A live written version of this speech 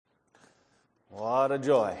What a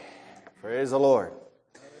joy. Praise the Lord.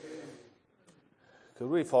 Could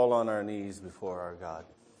we fall on our knees before our God?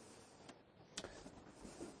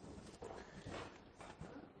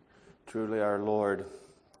 Truly our Lord,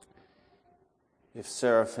 if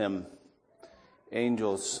seraphim,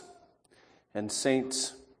 angels, and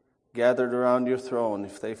saints gathered around your throne,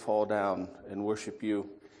 if they fall down and worship you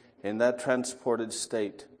in that transported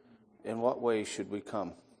state, in what way should we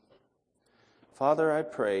come? Father, I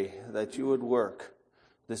pray that you would work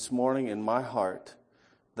this morning in my heart,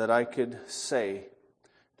 that I could say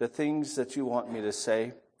the things that you want me to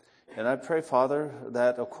say. And I pray, Father,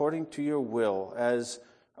 that according to your will, as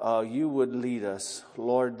you would lead us,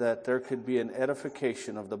 Lord, that there could be an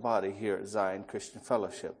edification of the body here at Zion Christian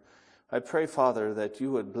Fellowship. I pray, Father, that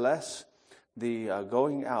you would bless the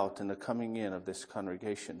going out and the coming in of this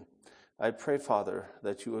congregation. I pray, Father,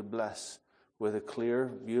 that you would bless with a clear,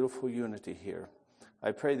 beautiful unity here.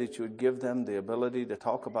 I pray that you would give them the ability to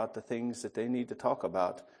talk about the things that they need to talk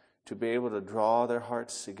about, to be able to draw their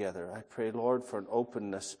hearts together. I pray, Lord, for an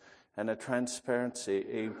openness and a transparency,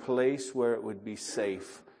 a place where it would be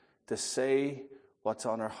safe to say what's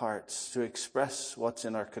on our hearts, to express what's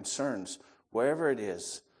in our concerns, wherever it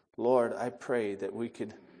is. Lord, I pray that we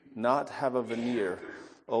could not have a veneer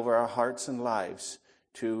over our hearts and lives,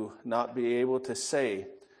 to not be able to say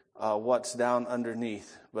what's down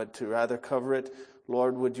underneath, but to rather cover it.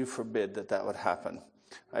 Lord, would you forbid that that would happen?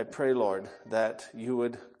 I pray, Lord, that you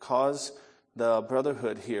would cause the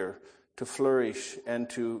brotherhood here to flourish and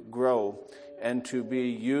to grow and to be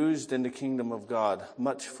used in the kingdom of God,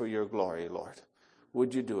 much for your glory, Lord.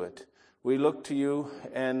 Would you do it? We look to you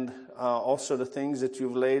and also the things that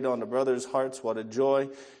you've laid on the brothers' hearts. What a joy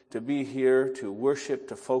to be here, to worship,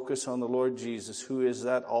 to focus on the Lord Jesus, who is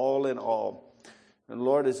that all in all. And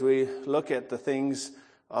Lord, as we look at the things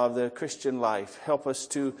of the Christian life, help us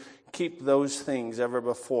to keep those things ever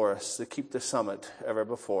before us, to keep the summit ever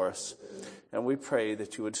before us. And we pray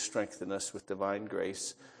that you would strengthen us with divine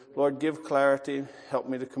grace. Lord, give clarity. Help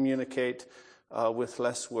me to communicate with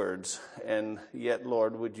less words. And yet,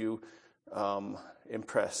 Lord, would you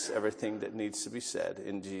impress everything that needs to be said.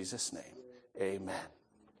 In Jesus' name, amen.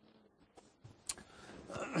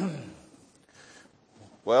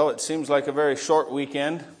 Well, it seems like a very short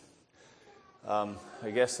weekend. I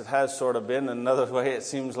guess it has sort of been. Another way, it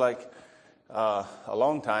seems like a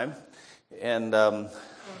long time. And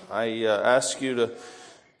I ask you to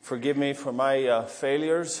forgive me for my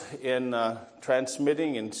failures in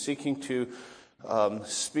transmitting and seeking to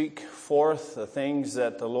speak forth the things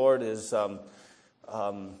that the Lord has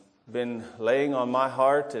been laying on my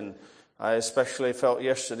heart. And I especially felt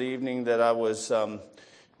yesterday evening that I was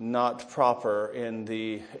not proper in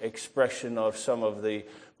the expression of some of the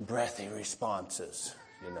breathy responses,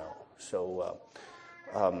 you know. So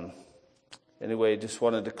anyway, just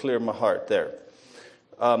wanted to clear my heart there.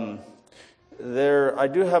 I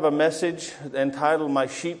do have a message entitled "My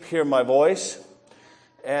Sheep Hear My Voice,"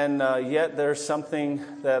 and yet there's something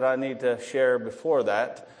that I need to share before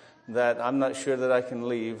that I'm not sure that I can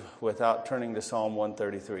leave without turning to Psalm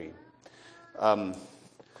 133.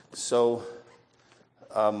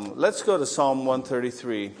 Let's go to Psalm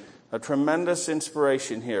 133. A tremendous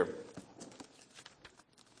inspiration here.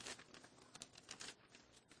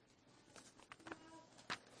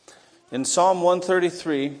 In Psalm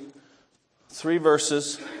 133, 3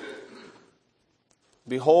 verses.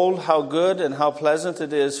 Behold, how good and how pleasant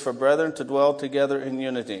it is for brethren to dwell together in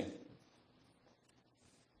unity.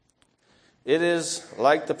 It is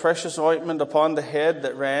like the precious ointment upon the head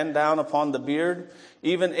that ran down upon the beard,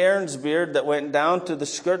 even Aaron's beard that went down to the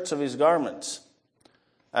skirts of his garments.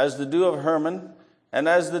 As the dew of Hermon, and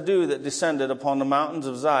as the dew that descended upon the mountains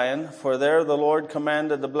of Zion, for there the Lord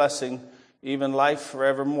commanded the blessing, even life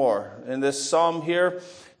forevermore. And this psalm here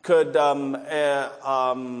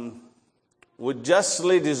would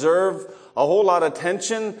justly deserve a whole lot of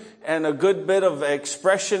attention and a good bit of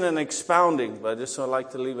expression and expounding. But I just would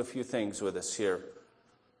like to leave a few things with us here.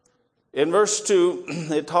 In verse 2,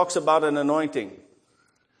 it talks about an anointing.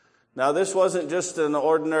 Now, this wasn't just an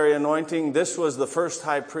ordinary anointing. This was the first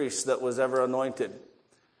high priest that was ever anointed.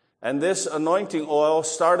 And this anointing oil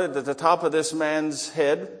started at the top of this man's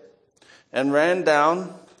head and ran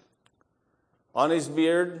down on his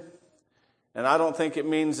beard. And I don't think it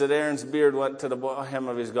means that Aaron's beard went to the hem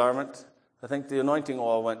of his garment. I think the anointing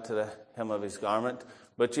oil went to the hem of his garment.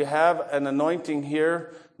 But you have an anointing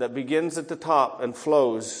here that begins at the top and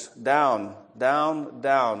flows down, down,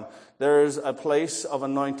 down. There is a place of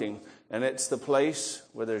anointing, and it's the place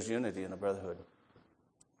where there's unity in a brotherhood.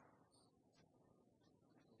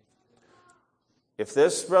 If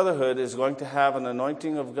this brotherhood is going to have an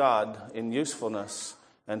anointing of God in usefulness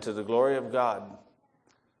and to the glory of God,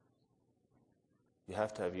 you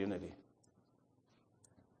have to have unity.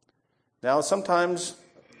 Now, sometimes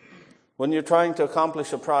when you're trying to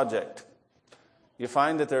accomplish a project, you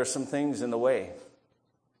find that there are some things in the way.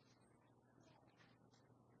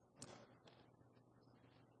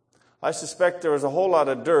 I suspect there was a whole lot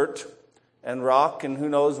of dirt and rock and who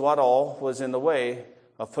knows what all was in the way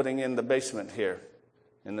of putting in the basement here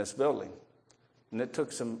in this building. And it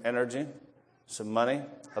took some energy, some money.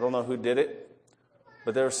 I don't know who did it,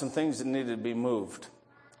 but there were some things that needed to be moved.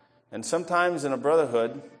 And sometimes in a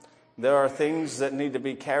brotherhood, there are things that need to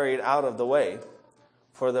be carried out of the way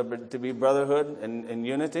for there to be brotherhood and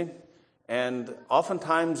unity. And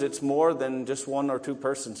oftentimes it's more than just one or two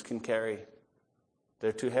persons can carry.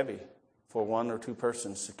 They're too heavy for one or two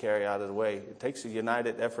persons to carry out of the way. It takes a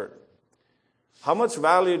united effort. How much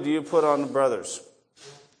value do you put on the brothers?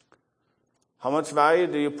 How much value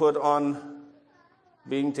do you put on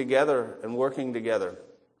being together and working together?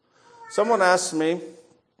 Someone asked me,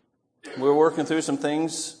 we were working through some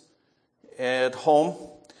things at home,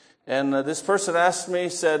 and this person asked me,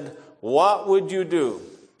 said, what would you do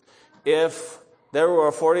if there were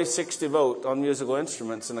a 40-60 vote on musical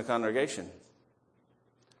instruments in the congregation?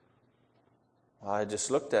 I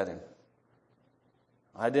just looked at him.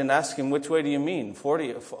 I didn't ask him, which way do you mean?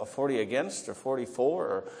 40 against or 44?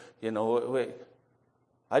 Or,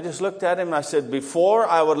 I just looked at him and I said, before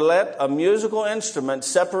I would let a musical instrument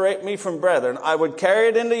separate me from brethren, I would carry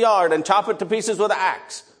it in the yard and chop it to pieces with an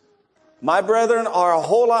axe. My brethren are a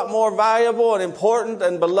whole lot more valuable and important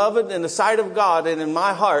and beloved in the sight of God and in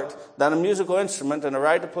my heart than a musical instrument and the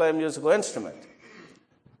right to play a musical instrument.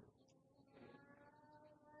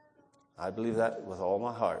 I believe that with all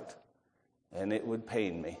my heart. And it would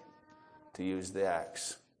pain me to use the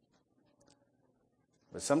axe.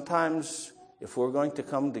 But sometimes, if we're going to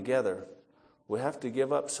come together, we have to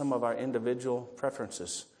give up some of our individual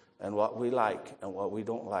preferences and what we like and what we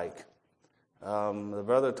don't like. The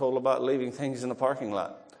brother told about leaving things in the parking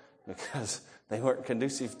lot because they weren't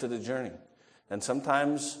conducive to the journey. And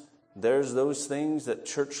sometimes there's those things that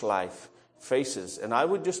church life faces. And I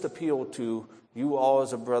would just appeal to you all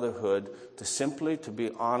as a brotherhood to simply to be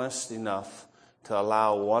honest enough to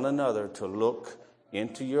allow one another to look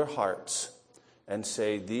into your hearts and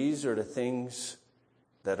say, these are the things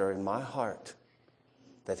that are in my heart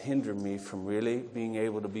that hinder me from really being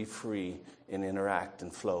able to be free and interact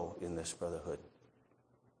and flow in this brotherhood.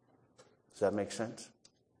 Does that make sense?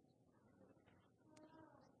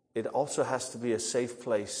 It also has to be a safe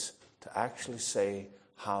place to actually say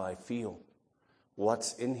how I feel,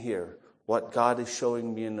 what's in here, what God is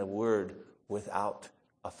showing me in the Word without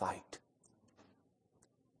a fight.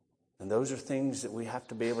 And those are things that we have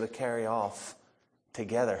to be able to carry off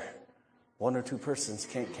together. One or two persons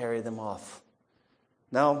can't carry them off.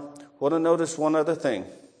 Now, I want to notice one other thing.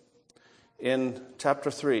 In chapter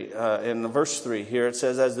 3, in verse 3 here, it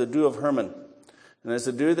says, as the dew of Hermon, and as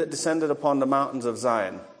the dew that descended upon the mountains of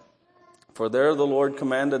Zion. For there the Lord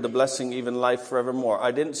commanded the blessing, even life forevermore.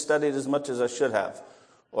 I didn't study it as much as I should have,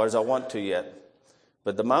 or as I want to yet.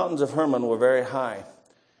 But the mountains of Hermon were very high.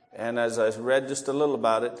 And as I read just a little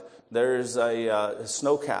about it, there's a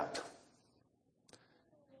snow-capped.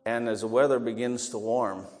 And as the weather begins to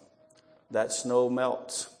warm, that snow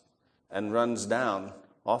melts and runs down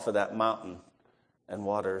off of that mountain and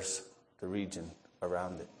waters the region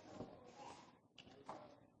around it.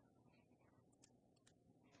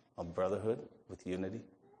 A brotherhood with unity.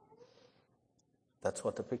 That's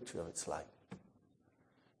what the picture of it's like.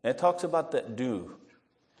 And it talks about that dew.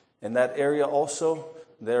 In that area also,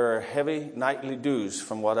 there are heavy nightly dews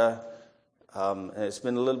from what and it's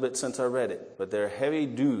been a little bit since I read it, but there are heavy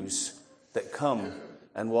dews that come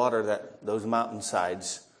and water those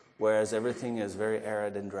mountainsides, whereas everything is very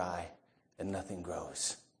arid and dry and nothing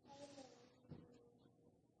grows.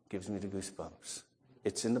 Gives me the goosebumps.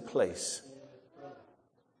 It's in the place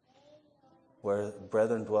where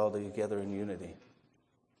brethren dwell together in unity.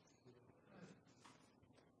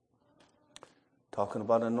 Talking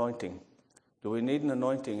about anointing. Do we need an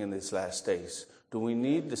anointing in these last days? Do we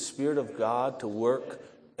need the Spirit of God to work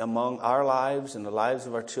among our lives and the lives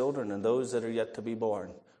of our children and those that are yet to be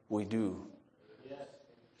born? We do.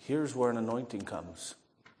 Here's where an anointing comes.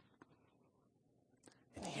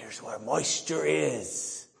 And here's where moisture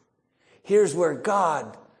is. Here's where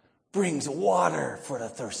God brings water for the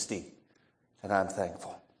thirsty. And I'm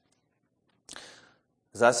thankful.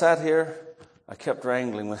 As I sat here, I kept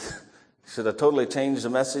wrangling with, should I totally change the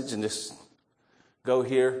message and just go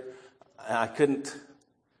here? I couldn't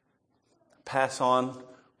pass on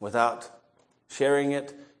without sharing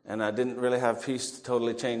it, and I didn't really have peace to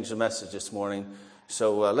totally change the message this morning.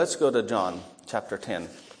 So let's go to John chapter 10.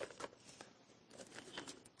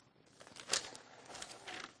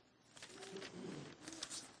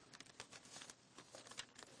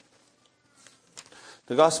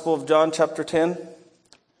 The Gospel of John chapter 10.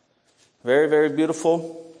 Very, very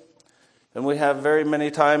beautiful. And we have very many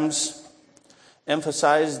times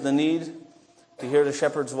emphasized the need to hear the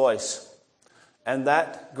shepherd's voice. And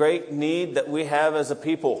that great need that we have as a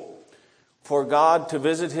people for God to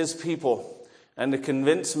visit His people and to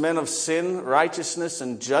convince men of sin, righteousness,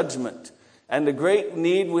 and judgment. And the great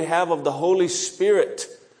need we have of the Holy Spirit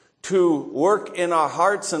to work in our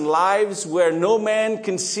hearts and lives where no man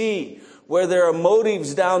can see, where there are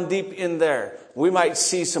motives down deep in there. We might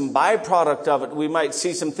see some byproduct of it. We might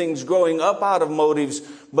see some things growing up out of motives,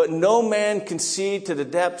 but no man can see to the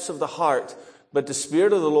depths of the heart. But the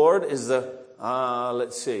Spirit of the Lord is the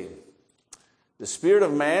Spirit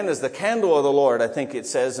of man is the candle of the Lord, I think it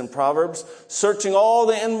says in Proverbs, searching all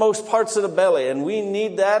the inmost parts of the belly. And we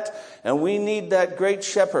need that, and we need that great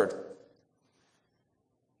shepherd.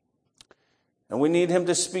 And we need Him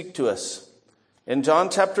to speak to us. In John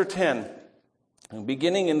chapter 10,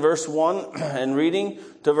 beginning in verse 1 and reading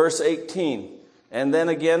to verse 18. And then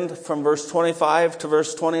again from verse 25 to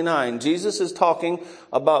verse 29. Jesus is talking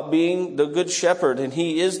about being the good shepherd, and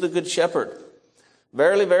He is the good shepherd.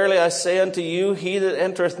 Verily, verily, I say unto you, he that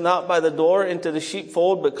entereth not by the door into the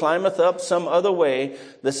sheepfold, but climbeth up some other way,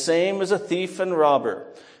 the same is a thief and robber.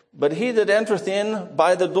 But he that entereth in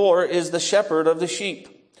by the door is the shepherd of the sheep.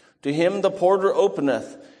 To him the porter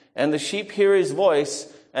openeth, and the sheep hear his voice,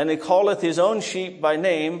 and he calleth his own sheep by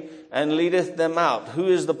name, and leadeth them out. Who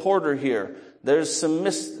is the porter here? There's some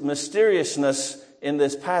mysteriousness in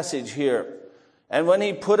this passage here. And when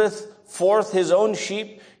he putteth forth his own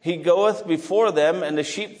sheep, he goeth before them, and the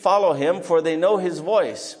sheep follow him, for they know his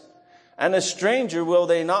voice. And a stranger will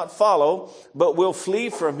they not follow, but will flee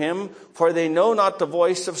from him, for they know not the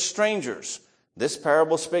voice of strangers. This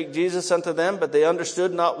parable spake Jesus unto them, but they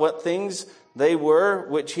understood not what things they were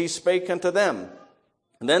which he spake unto them.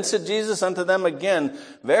 And then said Jesus unto them again,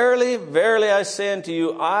 Verily, verily, I say unto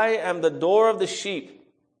you, I am the door of the sheep.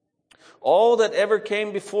 All that ever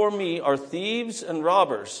came before me are thieves and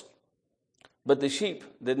robbers, but the sheep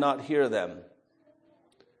did not hear them.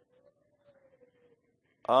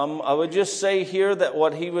 I would just say here that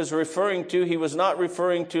what he was referring to, he was not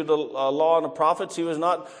referring to the law and the prophets. He was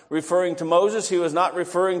not referring to Moses. He was not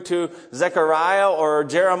referring to Zechariah or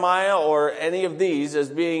Jeremiah or any of these as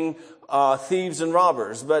being thieves and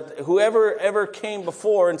robbers. But whoever ever came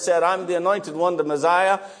before and said, I'm the anointed one, the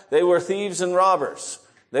Messiah, they were thieves and robbers.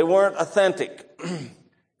 They weren't authentic.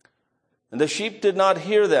 And the sheep did not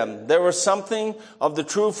hear them. There was something of the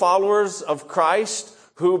true followers of Christ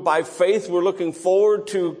who by faith were looking forward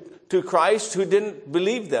to Christ, who didn't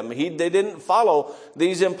believe them. They didn't follow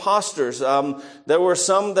these imposters. There were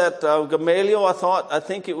some that Gamaliel, I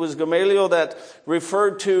think it was Gamaliel that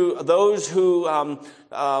referred to those who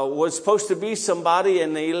was supposed to be somebody,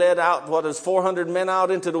 and he led out 400 men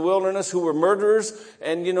out into the wilderness who were murderers,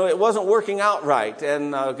 and it wasn't working out right.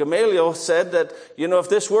 And Gamaliel said that if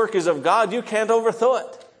this work is of God, you can't overthrow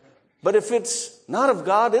it. But if it's not of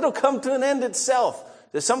God, it'll come to an end itself.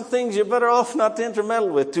 There's some things you're better off not to intermeddle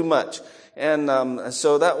with too much. And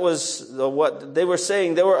so that was what they were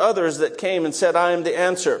saying. There were others that came and said, I am the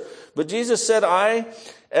answer. But Jesus said, I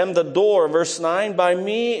am the door. Verse 9, by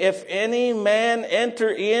me, if any man enter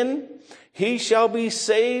in, he shall be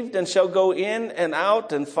saved and shall go in and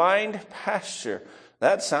out and find pasture.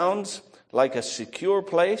 That sounds like a secure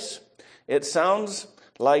place. It sounds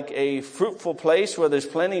like a fruitful place where there's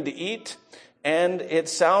plenty to eat. And it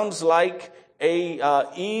sounds like a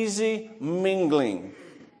easy mingling.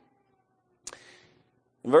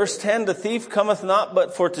 Verse 10, the thief cometh not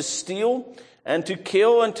but for to steal and to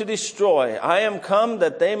kill and to destroy. I am come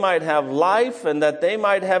that they might have life, and that they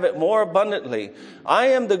might have it more abundantly. I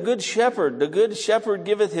am the good shepherd. The good shepherd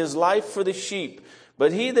giveth his life for the sheep.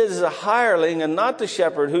 But he that is a hireling, and not the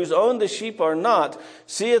shepherd, whose own the sheep are not,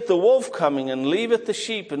 seeth the wolf coming, and leaveth the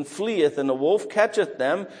sheep, and fleeth, and the wolf catcheth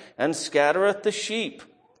them, and scattereth the sheep.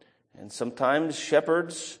 And sometimes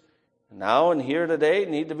shepherds, now and here today,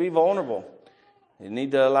 need to be vulnerable. They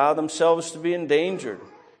need to allow themselves to be endangered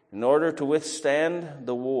in order to withstand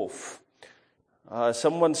the wolf.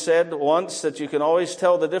 Someone said once that you can always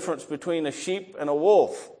tell the difference between a sheep and a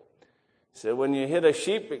wolf. So when you hit a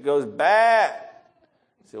sheep, it goes bah.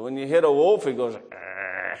 So when you hit a wolf, it goes,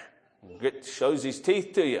 shows his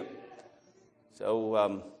teeth to you.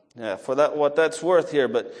 So for that what that's worth here.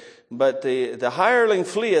 But the hireling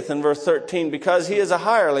fleeth in verse 13, because he is a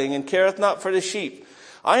hireling and careth not for the sheep.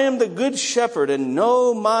 I am the good shepherd and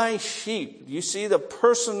know my sheep. You see the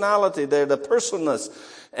personality there, the personalness.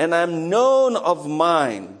 And I'm known of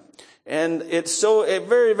mine. And it's so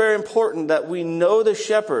very, very important that we know the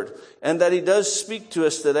shepherd and that he does speak to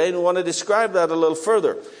us today. And I want to describe that a little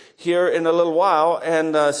further here in a little while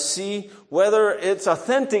and see whether it's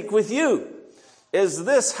authentic with you. Is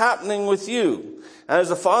this happening with you? As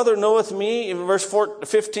the Father knoweth me, in verse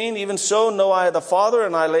 15, even so know I the Father,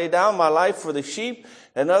 and I lay down my life for the sheep.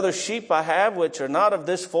 And other sheep I have, which are not of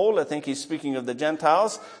this fold. I think he's speaking of the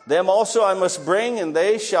Gentiles. Them also I must bring, and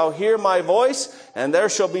they shall hear my voice, and there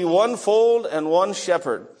shall be one fold and one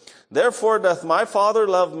shepherd. Therefore doth my Father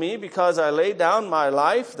love me, because I lay down my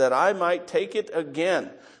life, that I might take it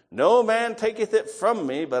again. No man taketh it from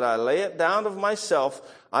me, but I lay it down of myself.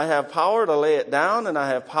 I have power to lay it down, and I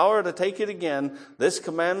have power to take it again. This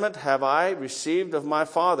commandment have I received of my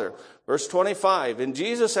Father. Verse 25, and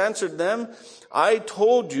Jesus answered them, I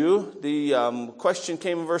told you. The question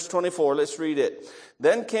came in verse 24. Let's read it.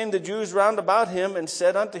 Then came the Jews round about him and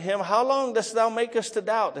said unto him, how long dost thou make us to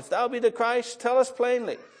doubt? If thou be the Christ, tell us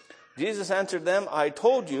plainly. Jesus answered them, I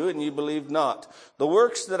told you, and ye believed not. The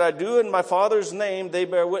works that I do in my Father's name, they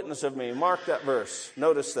bear witness of me. Mark that verse.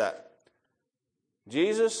 Notice that.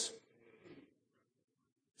 Jesus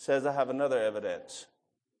says, I have another evidence.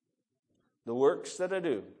 The works that I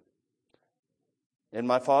do in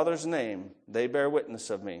my Father's name, they bear witness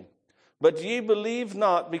of me. But ye believe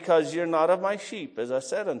not, because ye are not of my sheep, as I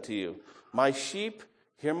said unto you. My sheep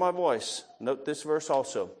hear my voice. Note this verse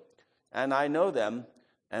also. And I know them,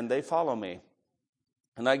 and they follow me.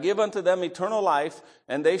 And I give unto them eternal life,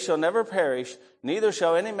 and they shall never perish, neither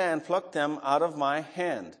shall any man pluck them out of my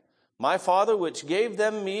hand. My Father which gave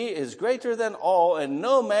them me is greater than all, and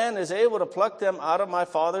no man is able to pluck them out of my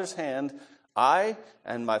Father's hand. I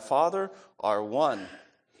and my Father are one.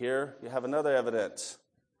 Here you have another evidence.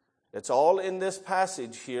 It's all in this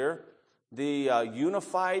passage here. The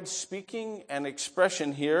unified speaking and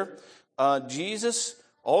expression here. Jesus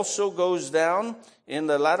also goes down in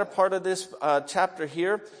the latter part of this chapter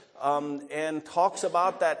here and talks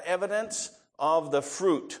about that evidence of the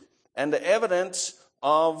fruit and the evidence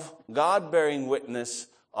of God bearing witness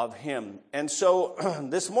of him. And so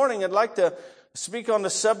this morning I'd like to speak on the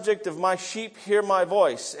subject of my sheep hear my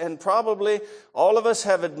voice. And probably all of us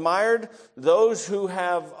have admired those who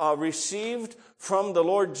have received from the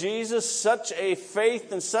Lord Jesus such a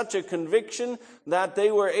faith and such a conviction that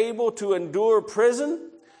they were able to endure prison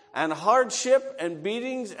and hardship and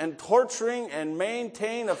beatings and torturing and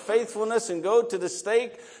maintain a faithfulness and go to the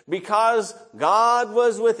stake because God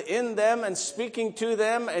was within them and speaking to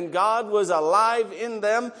them and God was alive in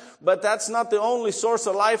them. But that's not the only source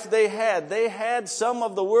of life they had. They had some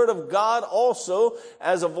of the Word of God also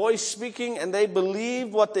as a voice speaking, and they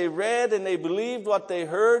believed what they read and they believed what they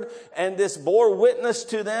heard, and this bore witness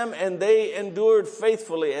to them, and they endured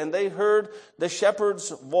faithfully and they heard the shepherd's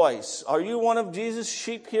voice. Are you one of Jesus'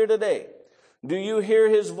 sheep here today? Do you hear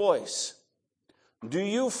his voice? Do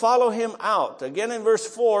you follow him out? Again in verse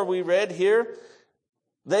 4 we read here,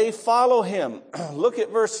 they follow him. Look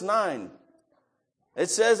at verse 9. It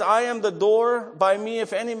says, I am the door. By me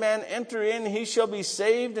if any man enter in, he shall be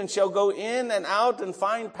saved and shall go in and out and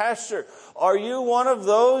find pasture. Are you one of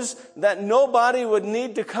those that nobody would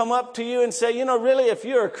need to come up to you and say, you know, really, if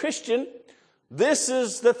you're a Christian, this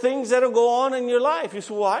is the things that will go on in your life? You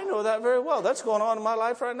say, well, I know that very well. That's going on in my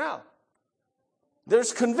life right now.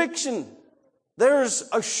 There's conviction. There's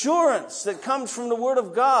assurance that comes from the Word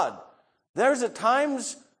of God. There's at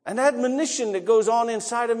times an admonition that goes on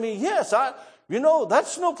inside of me. Yes,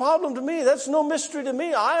 that's no problem to me. That's no mystery to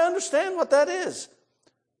me. I understand what that is.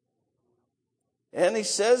 And he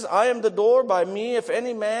says, I am the door. By me if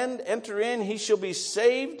any man enter in, he shall be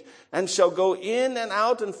saved and shall go in and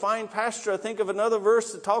out and find pasture. I think of another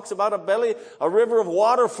verse that talks about a river of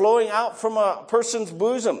water flowing out from a person's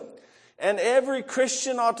bosom. And every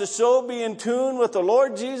Christian ought to so be in tune with the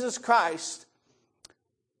Lord Jesus Christ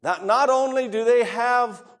that not only do they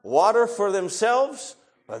have water for themselves,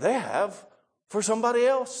 but they have for somebody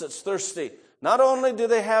else that's thirsty. Not only do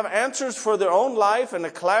they have answers for their own life and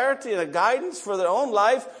a clarity and a guidance for their own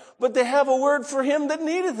life, but they have a word for him that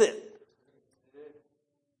needeth it.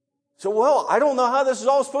 So, well, I don't know how this is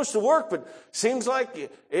all supposed to work, but seems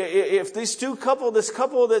like if this couple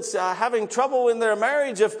that's having trouble in their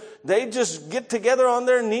marriage, if they just get together on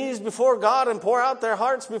their knees before God and pour out their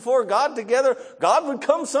hearts before God together, God would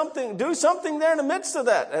do something there in the midst of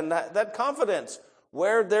that. And that confidence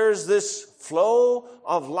where there's this flow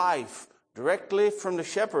of life directly from the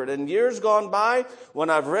shepherd. And years gone by, when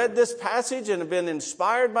I've read this passage and have been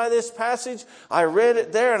inspired by this passage, I read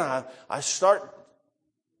it there and I start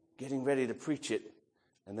getting ready to preach it.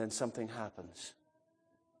 And then something happens.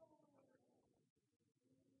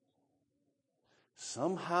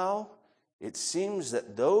 Somehow, it seems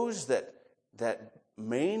that those that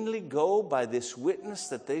mainly go by this witness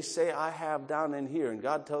that they say I have down in here, and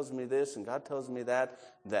God tells me this and God tells me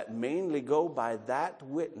that mainly go by that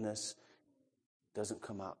witness, doesn't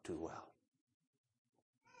come out too well.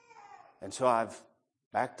 And so I've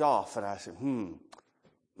backed off and I said,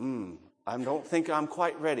 I don't think I'm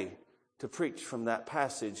quite ready to preach from that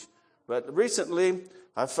passage. But recently,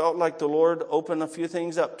 I felt like the Lord opened a few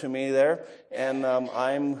things up to me there, and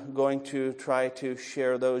I'm going to try to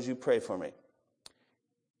share those. You pray for me.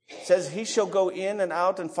 It says, he shall go in and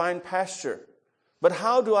out and find pasture. But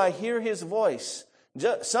how do I hear his voice?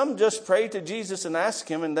 Some just pray to Jesus and ask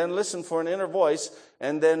him and then listen for an inner voice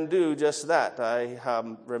and then do just that. I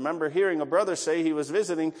remember hearing a brother say he was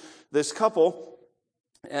visiting this couple,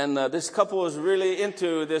 and this couple was really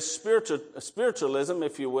into this spiritualism,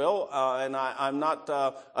 if you will. And I'm not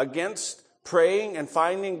against praying and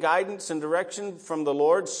finding guidance and direction from the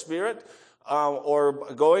Lord's Spirit, or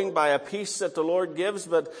going by a peace that the Lord gives.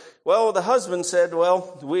 But, well, the husband said,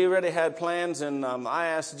 well, we already had plans, and I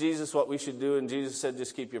asked Jesus what we should do, and Jesus said,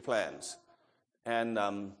 just keep your plans. And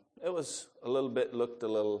it was looked a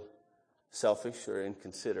little selfish or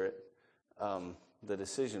inconsiderate, the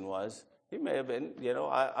decision was. He may have been,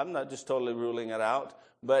 I'm not just totally ruling it out.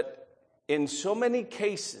 But in so many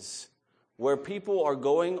cases where people are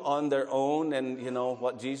going on their own, and,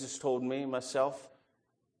 what Jesus told me, myself,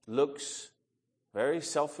 looks very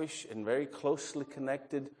selfish and very closely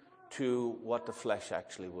connected to what the flesh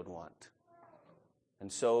actually would want.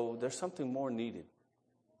 And so there's something more needed.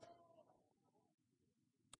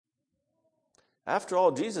 After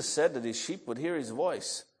all, Jesus said that his sheep would hear his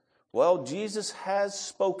voice. Well, Jesus has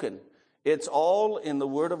spoken. It's all in the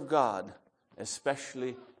Word of God,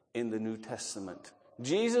 especially in the New Testament.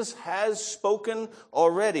 Jesus has spoken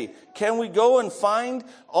already. Can we go and find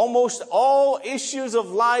almost all issues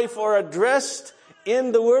of life are addressed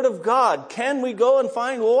in the Word of God? Can we go and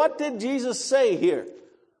find, well, what did Jesus say here?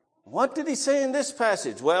 What did he say in this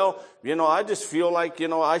passage? Well, I just feel like,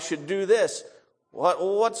 I should do this.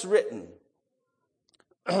 What's written?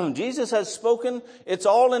 Jesus has spoken. It's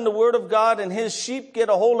all in the Word of God, and his sheep get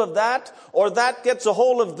a hold of that, or that gets a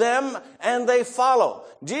hold of them, and they follow.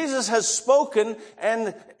 Jesus has spoken,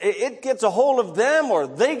 and it gets a hold of them, or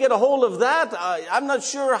they get a hold of that. I'm not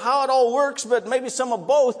sure how it all works, but maybe some of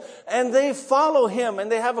both, and they follow him,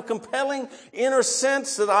 and they have a compelling inner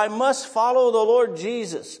sense that I must follow the Lord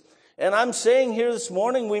Jesus. And I'm saying here this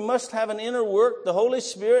morning, we must have an inner work, the Holy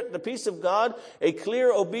Spirit, the peace of God, a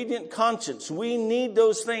clear, obedient conscience. We need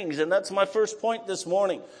those things, and that's my first point this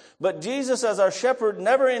morning. But Jesus, as our shepherd,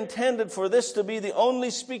 never intended for this to be the only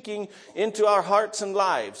speaking into our hearts and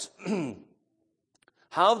lives.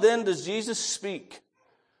 How then does Jesus speak?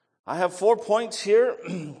 I have 4 points here.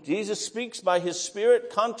 Jesus speaks by his Spirit,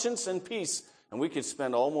 conscience, and peace. And we could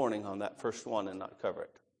spend all morning on that first one and not cover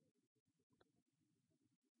it.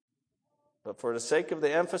 But for the sake of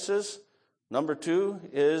the emphasis, number 2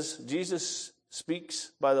 is Jesus speaks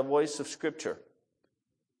by the voice of Scripture.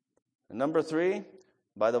 And number 3,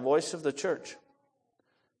 by the voice of the church.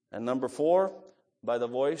 And number 4, by the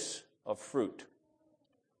voice of fruit.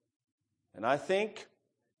 And I think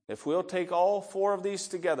if we'll take all 4 of these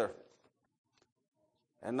together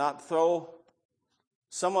and not throw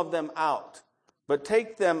some of them out, but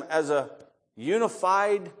take them as a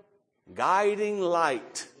unified guiding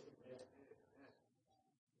light,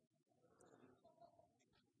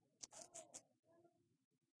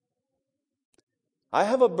 I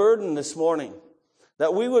have a burden this morning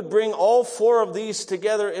that we would bring all 4 of these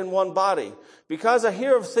together in one body. Because I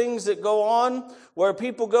hear of things that go on where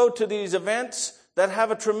people go to these events that have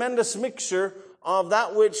a tremendous mixture of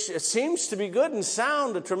that which seems to be good and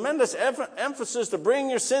sound, a tremendous emphasis to bring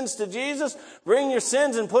your sins to Jesus, bring your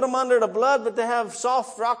sins and put them under the blood, but they have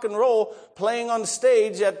soft rock and roll playing on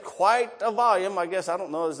stage at quite a volume. I guess, I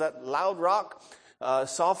don't know, is that loud rock?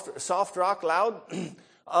 Soft rock loud?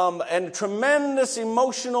 And tremendous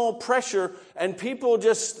emotional pressure, and people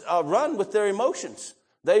just run with their emotions.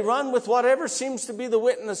 They run with whatever seems to be the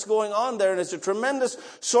witness going on there, and it's a tremendous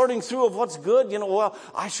sorting through of what's good. Well,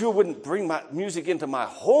 I sure wouldn't bring my music into my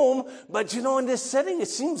home, but in this setting, it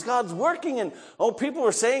seems God's working, and people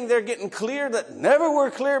are saying they're getting clear that never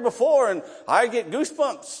were clear before, and I get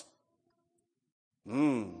goosebumps.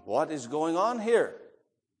 What is going on here?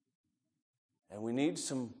 And we need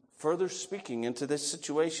some further speaking into this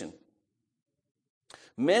situation.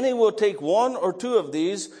 Many will take one or two of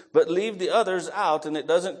these, but leave the others out, and it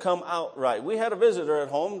doesn't come out right. We had a visitor at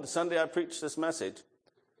home the Sunday I preached this message.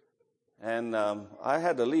 And I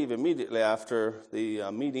had to leave immediately after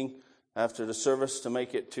the meeting, after the service, to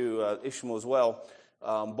make it to Ishmael's Well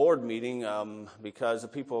board meeting, because the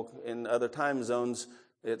people in other time zones,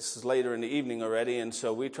 it's later in the evening already, and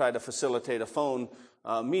so we tried to facilitate a phone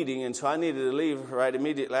meeting, and so I needed to leave right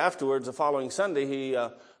immediately afterwards. The following Sunday, he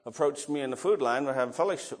approached me in the food line. We're having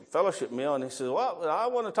fellowship meal, and he says, well, I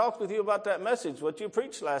want to talk with you about that message, what you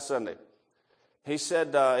preached last Sunday. He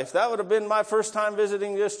said, if that would have been my first time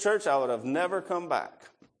visiting this church, I would have never come back.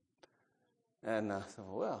 And I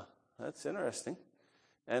thought, well, that's interesting.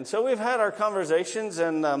 And so we've had our conversations,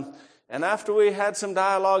 and after we had some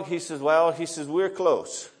dialogue, he says, we're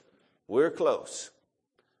close. We're close.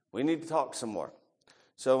 We need to talk some more.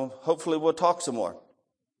 So hopefully we'll talk some more.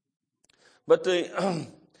 But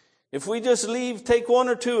if we just take one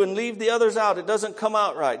or two and leave the others out, it doesn't come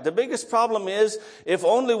out right. The biggest problem is if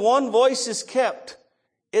only one voice is kept,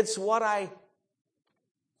 it's what I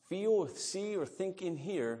feel or see or think in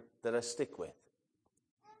here that I stick with.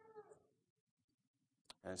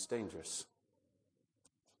 And it's dangerous.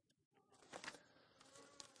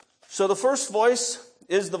 So the first voice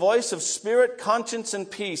is the voice of spirit, conscience, and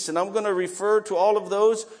peace. And I'm going to refer to all of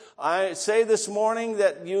those. I say this morning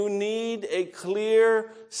that you need a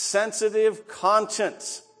clear, sensitive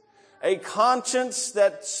conscience. A conscience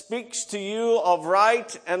that speaks to you of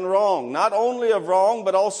right and wrong. Not only of wrong,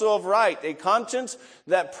 but also of right. A conscience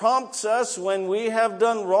that prompts us when we have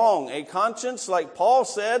done wrong. A conscience, like Paul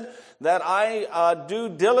said, that I do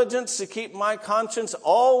diligence to keep my conscience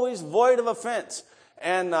always void of offense.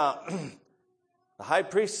 And the high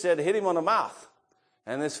priest said, hit him on the mouth.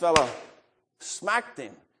 And this fellow smacked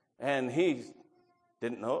him. And he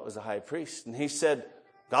didn't know it was a high priest. And he said,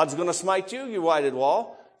 God's going to smite you, you whited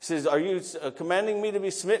wall. He says, are you commanding me to be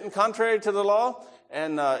smitten contrary to the law?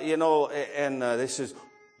 And, they says,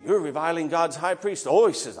 you're reviling God's high priest. Oh,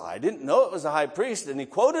 he says, I didn't know it was a high priest. And he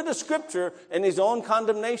quoted a scripture in his own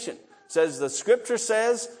condemnation. It says, the scripture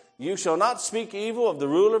says, you shall not speak evil of the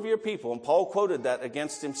ruler of your people. And Paul quoted that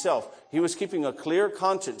against himself. He was keeping a clear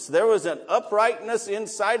conscience. There was an uprightness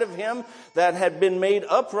inside of him that had been made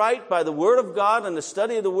upright by the Word of God and the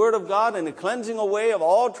study of the Word of God and the cleansing away of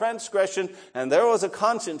all transgression. And there was a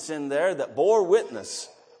conscience in there that bore witness.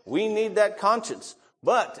 We need that conscience.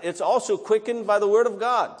 But it's also quickened by the Word of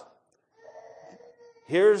God.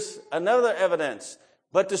 Here's another evidence.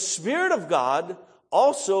 But the Spirit of God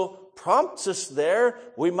also prompts us there.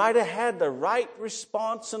 We might have had the right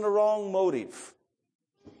response and the wrong motive.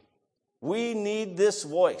 We need this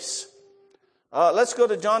voice. Let's go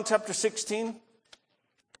to John chapter 16.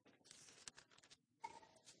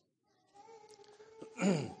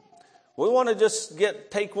 We want to just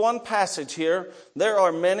take one passage here. There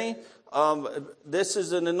are many. This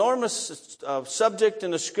is an enormous subject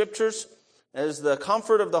in the Scriptures, as the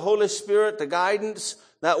comfort of the Holy Spirit, the guidance,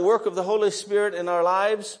 that work of the Holy Spirit in our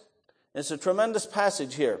lives. It's a tremendous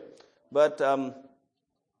passage here, but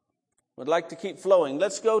would like to keep flowing.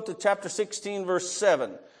 Let's go to chapter 16, verse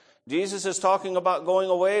 7. Jesus is talking about going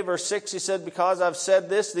away. Verse 6, he said, because I've said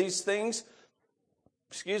these things,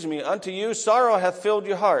 unto you, sorrow hath filled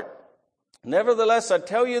your heart. Nevertheless, I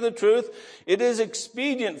tell you the truth, it is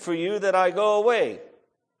expedient for you that I go away.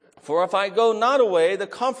 For if I go not away, the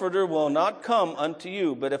Comforter will not come unto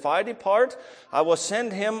you. But if I depart, I will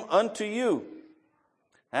send him unto you.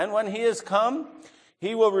 And when he is come,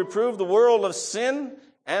 he will reprove the world of sin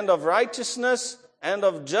and of righteousness and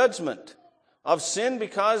of judgment. Of sin,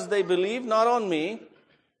 because they believe not on me.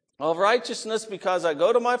 Of righteousness, because I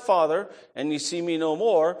go to my Father, and ye see me no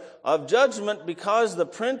more. Of judgment, because the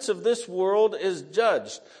prince of this world is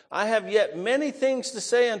judged. I have yet many things to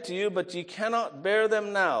say unto you, but ye cannot bear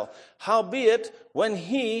them now. Howbeit, when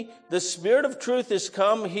he, the Spirit of truth, is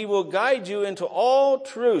come, he will guide you into all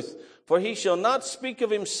truth. For he shall not speak of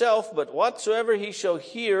himself, but whatsoever he shall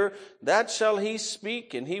hear, that shall he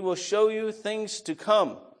speak, and he will show you things to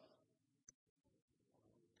come.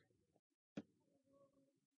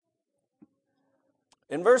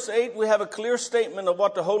 In verse 8, we have a clear statement of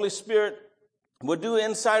what the Holy Spirit would do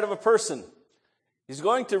inside of a person. He's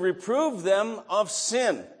going to reprove them of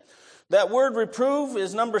sin. That word reprove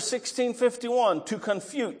is number 1651, to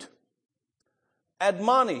confute,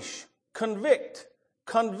 admonish, convict,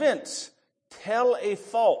 convince, tell a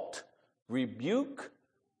fault, rebuke,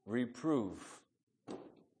 reprove.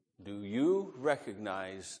 Do you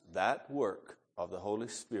recognize that work of the Holy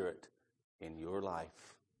Spirit in your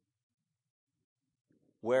life?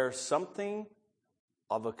 Where something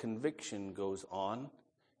of a conviction goes on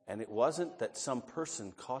And it wasn't that some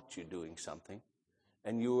person caught you doing something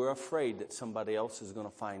and you were afraid that somebody else is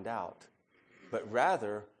going to find out. But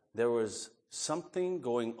rather, there was something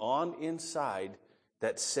going on inside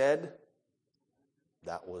that said,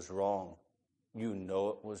 that was wrong. You know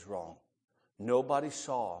it was wrong. Nobody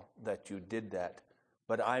saw that you did that.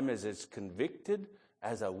 But I'm as convicted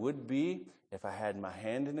as I would be if I had my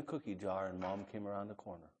hand in a cookie jar and Mom came around the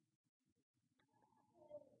corner.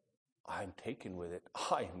 I'm taken with it.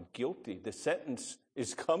 I am guilty. The sentence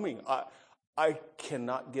is coming. I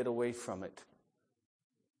cannot get away from it.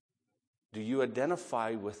 Do you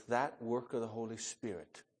identify with that work of the Holy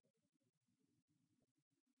Spirit?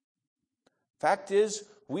 Fact is,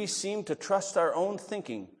 we seem to trust our own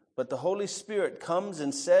thinking, but the Holy Spirit comes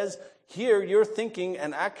and says, here, your thinking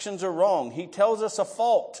and actions are wrong. He tells us a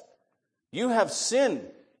fault. You have sinned.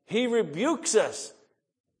 He rebukes us.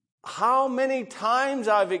 How many times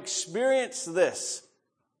I've experienced this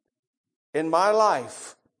in my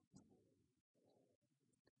life.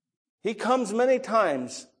 He comes many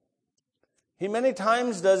times. He many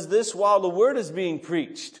times does this while the word is being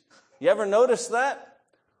preached. You ever notice that?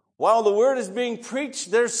 While the word is being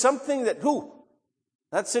preached, there's something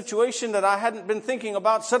that situation that I hadn't been thinking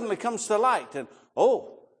about suddenly comes to light. And,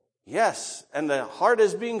 yes, and the heart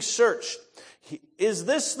is being searched. Is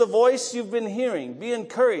this the voice you've been hearing? Be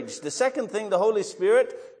encouraged. The second thing the Holy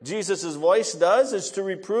Spirit, Jesus' voice, does is to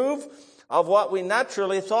reprove of what we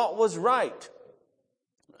naturally thought was right.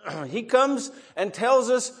 He comes and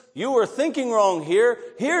tells us, you were thinking wrong here.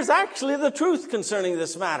 Here's actually the truth concerning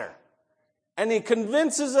this matter. And he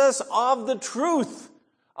convinces us of the truth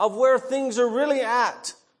of where things are really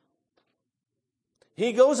at.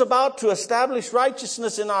 He goes about to establish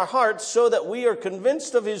righteousness in our hearts so that we are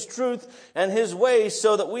convinced of his truth and his ways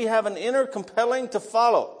so that we have an inner compelling to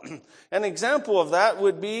follow. An example of that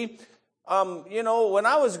would be, when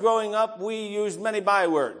I was growing up, we used many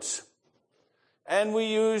bywords. And we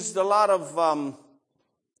used a lot of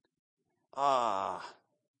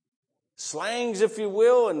slangs, if you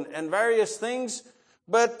will, and various things.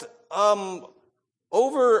 But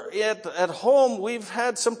over at home, we've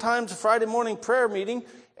had sometimes a Friday morning prayer meeting,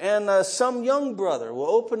 and some young brother will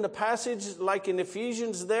open the passage like in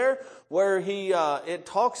Ephesians there, where it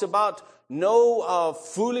talks about no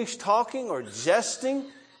foolish talking or jesting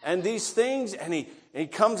and these things, and he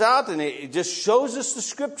comes out and he just shows us the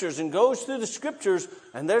Scriptures and goes through the Scriptures,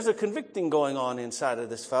 and there's a convicting going on inside of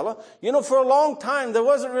this fellow. For a long time, there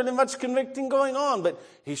wasn't really much convicting going on, but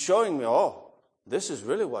he's showing me, this is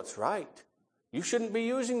really what's right. You shouldn't be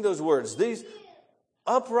using those words. These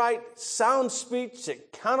upright, sound speech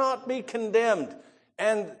that cannot be condemned.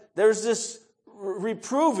 And there's this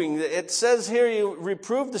reproving. It says here, you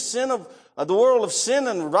reprove the sin of the world of sin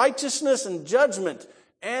and righteousness and judgment.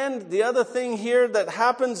 And the other thing here that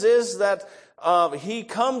happens is that he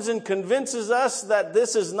comes and convinces us that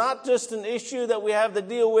this is not just an issue that we have to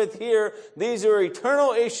deal with here. These are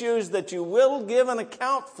eternal issues that you will give an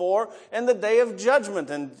account for in the day of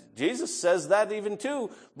judgment. And Jesus says that even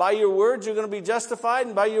too. By your words you're going to be justified,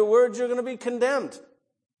 and by your words you're going to be condemned.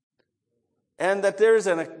 And that there is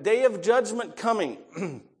a day of judgment coming.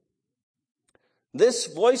 This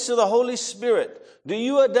voice of the Holy Spirit, do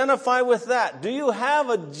you identify with that? Do you have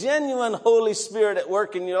a genuine Holy Spirit at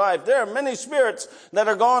work in your life? There are many spirits that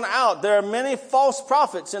are gone out. There are many false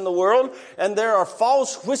prophets in the world, and there are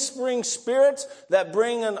false whispering spirits that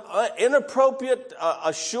bring an inappropriate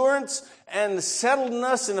assurance and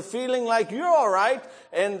settledness and a feeling like you're all right,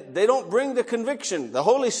 and they don't bring the conviction. The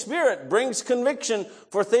Holy Spirit brings conviction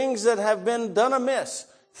for things that have been done amiss,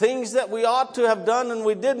 things that we ought to have done and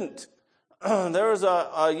we didn't. There was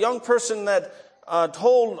a young person that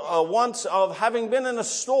told once of having been in a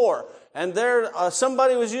store, and there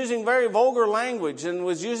somebody was using very vulgar language and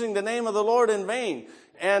was using the name of the Lord in vain.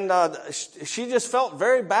 And she just felt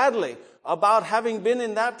very badly about having been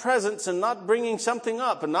in that presence and not bringing something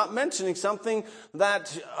up and not mentioning something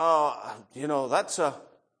that, that's a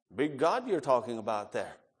big God you're talking about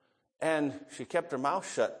there. And she kept her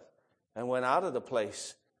mouth shut and went out of the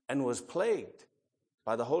place and was plagued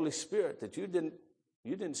by the Holy Spirit that you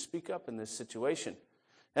didn't speak up in this situation.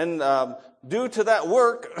 And due to that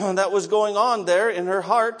work that was going on there in her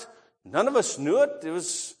heart, none of us knew it. It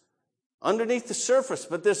was underneath the surface.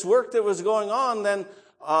 But this work that was going on then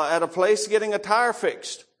at a place getting a tire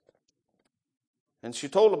fixed. And she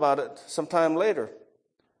told about it sometime later.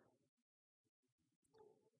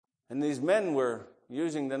 And these men were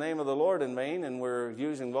using the name of the Lord in vain and were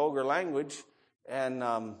using vulgar language. And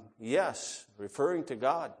referring to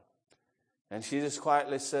God. And she just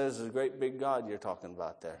quietly says, "The great big God you're talking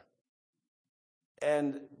about there."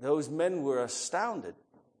 And those men were astounded.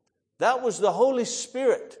 That was the Holy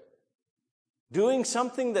Spirit doing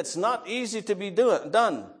something that's not easy to be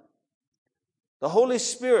done. The Holy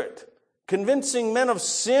Spirit convincing men of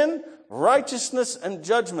sin, righteousness, and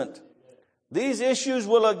judgment. These issues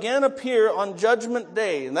will again appear on Judgment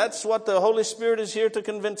Day, and that's what the Holy Spirit is here to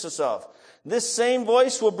convince us of. This same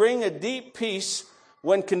voice will bring a deep peace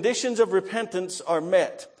when conditions of repentance are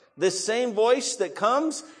met. This same voice that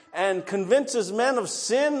comes and convinces men of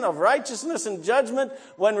sin, of righteousness, and judgment,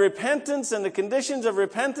 when repentance and the conditions of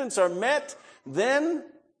repentance are met, then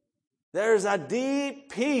there's a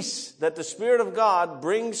deep peace that the Spirit of God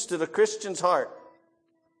brings to the Christian's heart.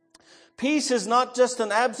 Peace is not just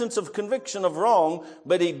an absence of conviction of wrong,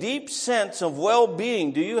 but a deep sense of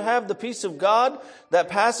well-being. Do you have the peace of God that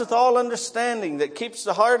passeth all understanding, that keeps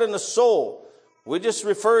the heart and the soul? We're just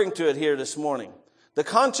referring to it here this morning. The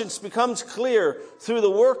conscience becomes clear through the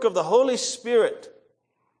work of the Holy Spirit.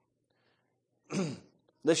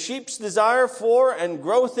 The sheep's desire for and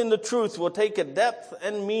growth in the truth will take a depth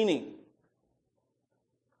and meaning.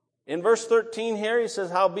 In verse 13 here, he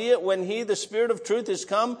says, "Howbeit, when he, the Spirit of truth, is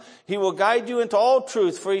come, he will guide you into all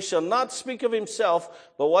truth, for he shall not speak of himself,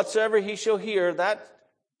 but whatsoever he shall hear, that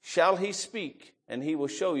shall he speak, and he will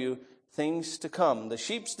show you things to come." The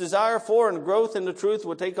sheep's desire for and growth in the truth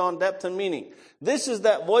will take on depth and meaning. This is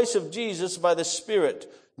that voice of Jesus by the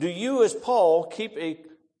Spirit. Do you, as Paul, keep a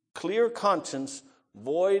clear conscience,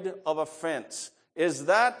 void of offense? Is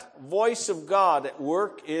that voice of God at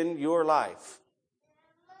work in your life?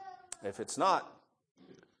 If it's not,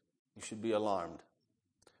 you should be alarmed.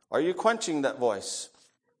 Are you quenching that voice?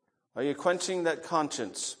 Are you quenching that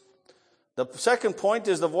conscience? The second point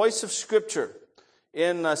is the voice of Scripture.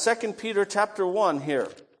 In 2 Peter chapter 1 here,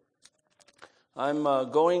 I'm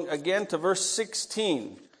going again to verse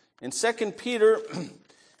 16. In 2 Peter,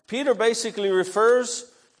 Peter basically refers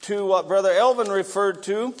to what Brother Elvin referred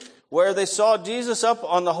to, where they saw Jesus up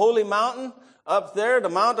on the holy mountain, up there, the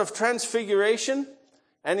Mount of Transfiguration.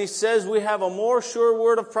 And he says we have a more sure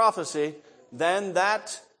word of prophecy than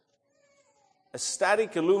that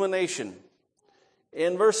ecstatic illumination.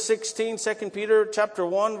 In verse 16, 2 Peter chapter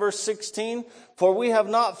 1, verse 16, "For we have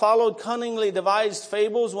not followed cunningly devised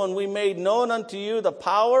fables when we made known unto you the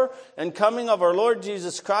power and coming of our Lord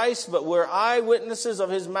Jesus Christ, but we're eyewitnesses of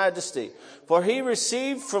his majesty. For he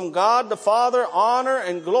received from God the Father honor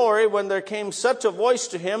and glory when there came such a voice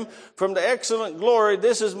to him from the excellent glory,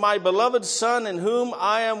 This is my beloved Son, in whom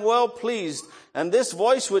I am well pleased. And this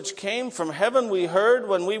voice which came from heaven we heard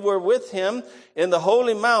when we were with him in the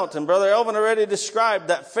holy mount." And Brother Elvin already described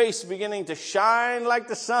that face beginning to shine like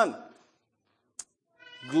the sun.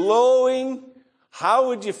 Glowing. How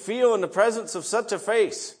would you feel in the presence of such a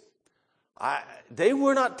face? They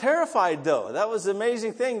were not terrified, though. That was the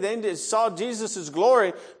amazing thing. They saw Jesus'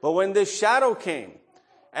 glory, but when this shadow came,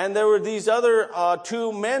 and there were these other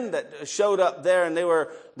two men that showed up there, and they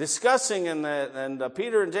were discussing, and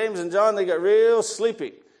Peter and James and John, they got real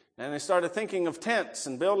sleepy. And they started thinking of tents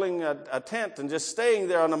and building a tent and just staying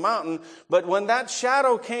there on the mountain. But when that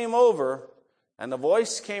shadow came over, and the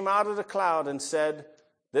voice came out of the cloud and said,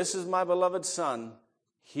 "This is my beloved Son,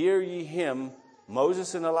 hear ye him."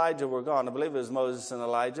 Moses and Elijah were gone. I believe it was Moses and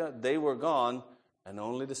Elijah. They were gone, and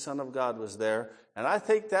only the Son of God was there. And I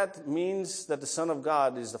think that means that the Son of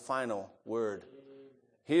God is the final word.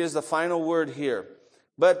 He is the final word here.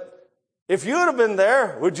 But if you would have been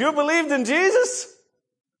there, would you have believed in Jesus?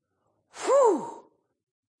 Whew!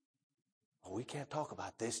 Oh, we can't talk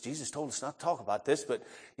about this. Jesus told us not to talk about this, but,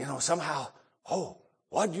 somehow,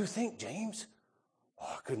 what do you think, James?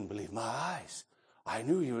 Oh, I couldn't believe my eyes. I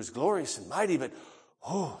knew he was glorious and mighty, but,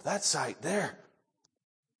 that sight there.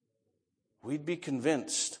 We'd be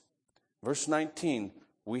convinced. Verse 19,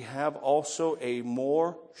 "We have also a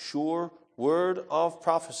more sure word of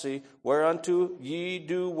prophecy, whereunto ye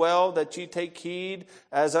do well that ye take heed,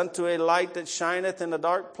 as unto a light that shineth in a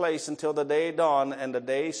dark place until the day dawn and the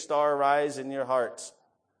day star rise in your hearts.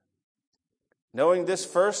 Knowing this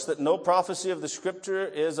first, that no prophecy of the Scripture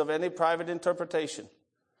is of any private interpretation.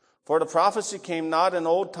 For the prophecy came not in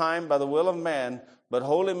old time by the will of man, but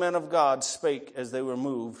holy men of God spake as they were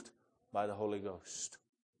moved by the Holy Ghost."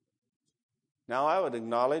 Now I would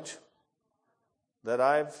acknowledge that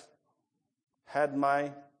I've had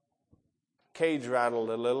my cage rattled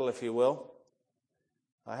a little, if you will.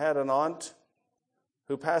 I had an aunt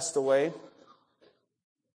who passed away.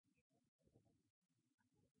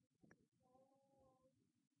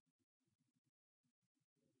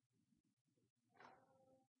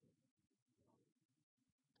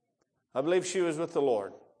 I believe she was with the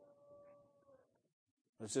Lord.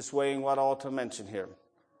 I was just weighing what all to mention here.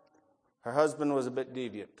 Her husband was a bit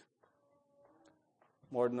deviant.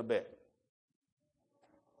 more than a bit.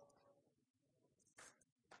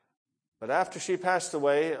 But after she passed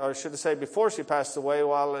away, or should I say before she passed away,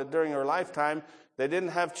 during her lifetime, they didn't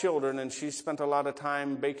have children, and she spent a lot of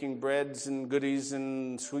time baking breads and goodies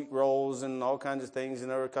and sweet rolls and all kinds of things,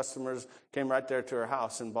 and her customers came right there to her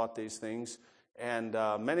house and bought these things. And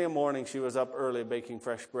many a morning she was up early baking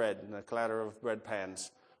fresh bread in a clatter of bread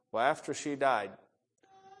pans. Well, after she died,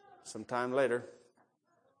 some time later,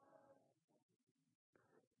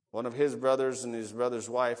 one of his brothers and his brother's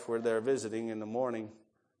wife were there visiting in the morning.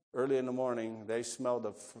 Early in the morning, they smelled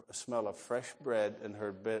the smell of fresh bread and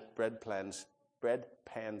heard bread pans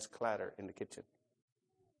clatter in the kitchen.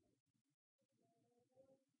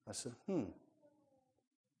 I said,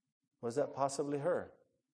 was that possibly her?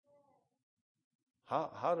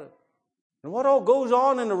 How did? And what all goes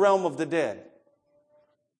on in the realm of the dead?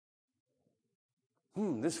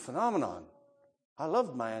 This phenomenon. I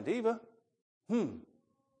loved my Aunt Eva. And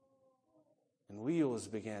wheels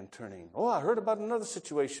began turning. Oh, I heard about another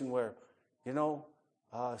situation where,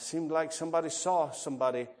 seemed like somebody saw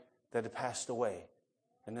somebody that had passed away,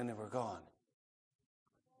 and then they were gone.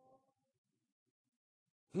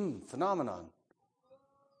 Phenomenon.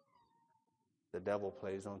 The devil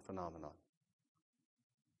plays on phenomenon.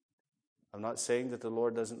 I'm not saying that the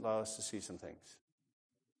Lord doesn't allow us to see some things.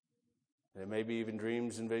 There may be even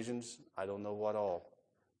dreams and visions. I don't know what all.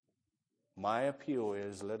 My appeal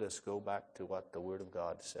is, let us go back to what the Word of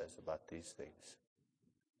God says about these things.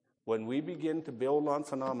 When we begin to build on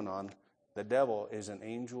phenomenon, the devil is an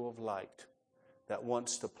angel of light that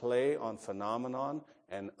wants to play on phenomenon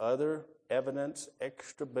and other evidence,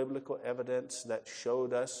 extra biblical evidence that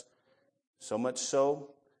showed us. So much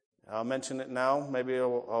so, I'll mention it now, maybe I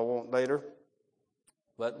won't later.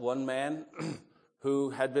 But one man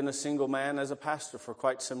who had been a single man as a pastor for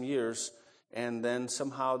quite some years, and then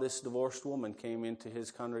somehow this divorced woman came into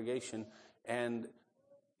his congregation, and he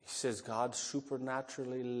says, God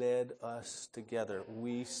supernaturally led us together.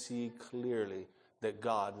 We see clearly that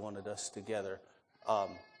God wanted us together,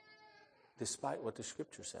 despite what the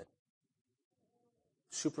Scripture said.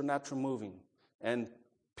 Supernatural moving. And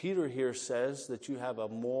Peter here says that you have a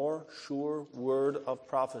more sure word of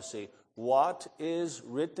prophecy. What is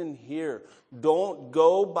written here? Don't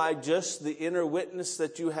go by just the inner witness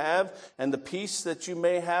that you have and the peace that you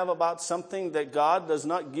may have about something, that God does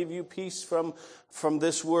not give you peace from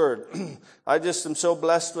this word. I just am so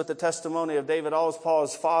blessed with the testimony of David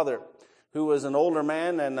Ospaul's father, who was an older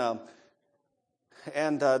man,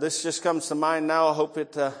 and this just comes to mind now. I hope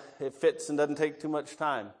it fits and doesn't take too much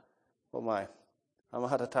time. Oh my, I'm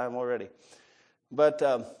out of time already. But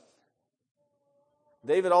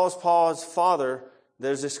David Ospaul's father,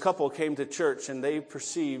 there's this couple came to church, and they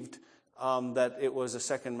perceived that it was a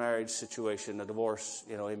second marriage situation, a divorce,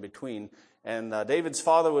 in between. And David's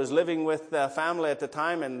father was living with the family at the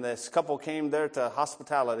time, and this couple came there to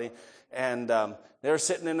hospitality. And they were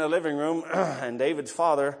sitting in the living room, and David's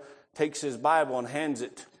father takes his Bible and hands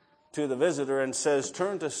it to the visitor and says,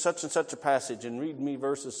 turn to such and such a passage and read me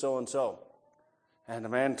verses so and so. And the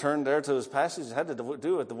man turned there to his passage. It had to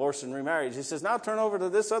do with divorce and remarriage. He says, now turn over to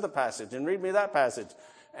this other passage and read me that passage.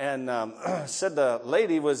 And said the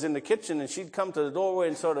lady was in the kitchen, and she'd come to the doorway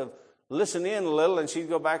and sort of listen in a little, and she'd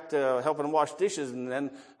go back to helping him wash dishes. And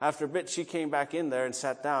then after a bit, she came back in there and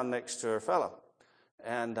sat down next to her fellow.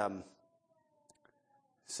 And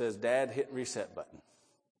says, Dad, hit reset button.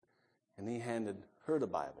 And he handed her the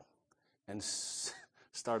Bible and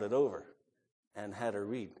started over and had her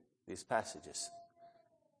read these passages.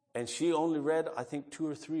 And she only read, I think, 2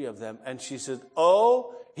 or 3 of them. And she said,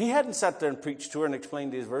 he hadn't sat there and preached to her and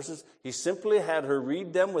explained these verses. He simply had her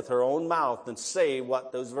read them with her own mouth and say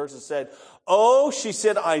what those verses said. She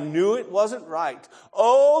said, I knew it wasn't right.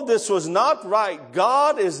 This was not right.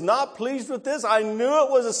 God is not pleased with this. I knew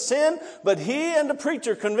it was a sin, but he and the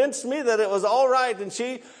preacher convinced me that it was all right. And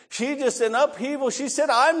she just in upheaval, she said,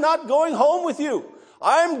 I'm not going home with you.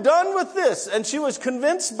 I'm done with this. And she was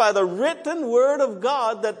convinced by the written word of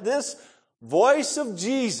God that this voice of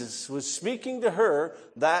Jesus was speaking to her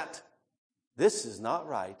that this is not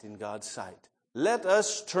right in God's sight. Let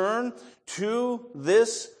us turn to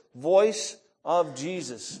this voice of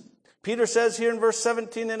Jesus. Peter says here in verse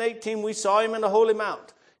 17 and 18, we saw him in the holy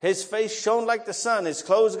mount. His face shone like the sun. His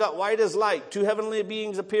clothes got white as light. 2 heavenly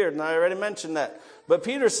beings appeared. And I already mentioned that. But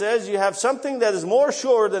Peter says you have something that is more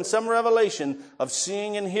sure than some revelation of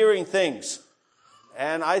seeing and hearing things.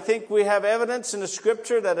 And I think we have evidence in the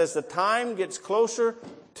Scripture that as the time gets closer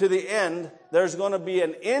to the end, there's going to be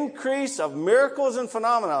an increase of miracles and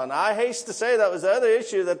phenomena. And I haste to say that was the other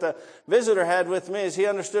issue that the visitor had with me, is he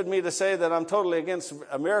understood me to say that I'm totally against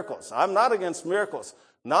miracles. I'm not against miracles,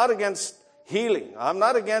 not against healing. I'm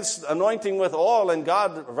not against anointing with oil and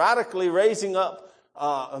God radically raising up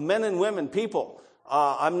men and women, people.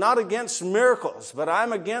 I'm not against miracles, but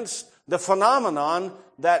I'm against the phenomenon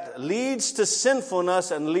that leads to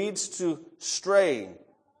sinfulness and leads to straying.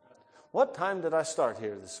 What time did I start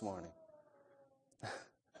here this morning?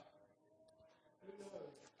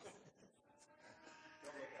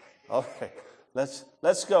 Okay,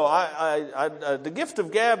 let's go. The gift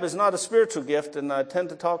of gab is not a spiritual gift, and I tend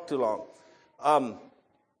to talk too long.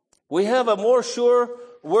 We have a more sure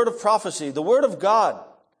word of prophecy, the word of God.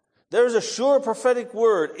 There is a sure prophetic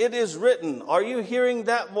word. It is written. Are you hearing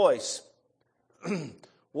that voice?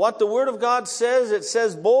 What the word of God says, it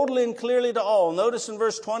says boldly and clearly to all. Notice in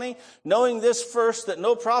verse 20, knowing this first, that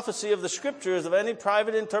no prophecy of the Scripture is of any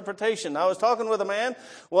private interpretation. I was talking with a man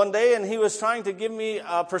one day, and he was trying to give me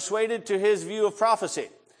persuaded to his view of prophecy.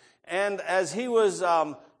 And as he was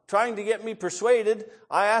trying to get me persuaded,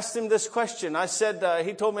 I asked him this question. I said,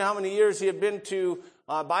 he told me how many years he had been to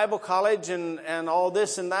Bible college and all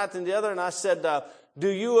this and that and the other. And I said, do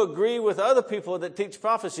you agree with other people that teach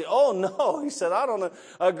prophecy? Oh, no. He said, I don't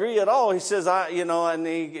agree at all. He says, and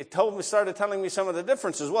he started telling me some of the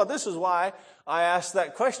differences. Well, this is why I asked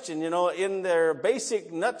that question. In their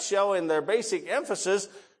basic nutshell, in their basic emphasis,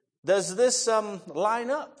 does this line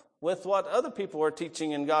up with what other people are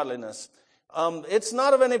teaching in godliness? It's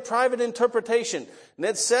not of any private interpretation. And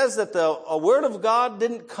it says that a word of God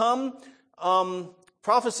didn't come,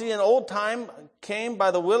 prophecy in old time came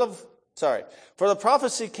by the will of, for the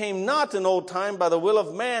prophecy came not in old time by the will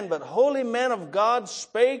of man, but holy men of God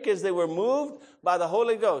spake as they were moved by the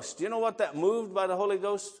Holy Ghost. Do you know what that moved by the Holy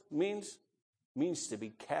Ghost means? It means to be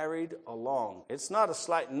carried along. It's not a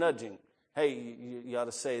slight nudging. Hey, you ought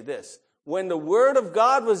to say this. When the word of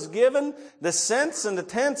God was given, the sense and the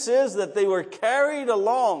tense is that they were carried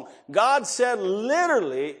along. God said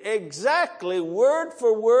literally, exactly, word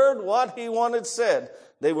for word, what he wanted said.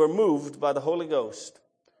 They were moved by the Holy Ghost.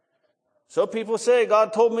 So people say,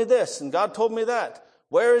 God told me this and God told me that.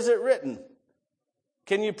 Where is it written?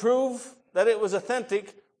 Can you prove that it was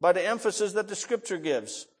authentic by the emphasis that the Scripture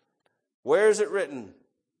gives? Where is it written?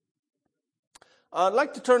 I'd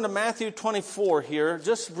like to turn to Matthew 24 here,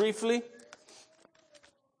 just briefly,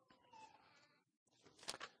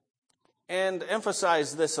 and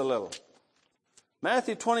emphasize this a little.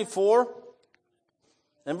 Matthew 24,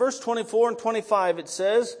 in verse 24 and 25, it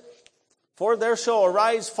says, for there shall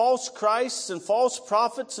arise false Christs and false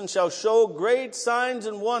prophets, and shall show great signs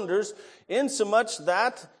and wonders, insomuch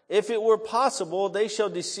that, if it were possible, they shall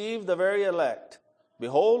deceive the very elect.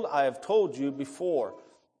 Behold, I have told you before.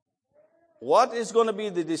 What is going to be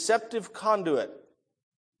the deceptive conduit?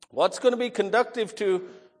 What's going to be conducive to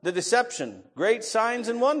the deception? Great signs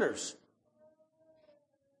and wonders.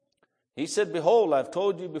 He said, behold, I've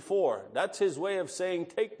told you before. That's his way of saying,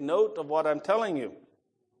 take note of what I'm telling you.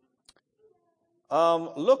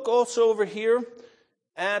 Look also over here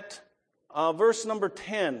at verse number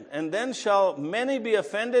 10. And then shall many be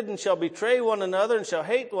offended, and shall betray one another, and shall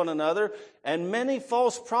hate one another. And many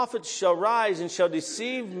false prophets shall rise, and shall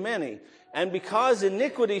deceive many. And because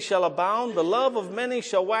iniquity shall abound, the love of many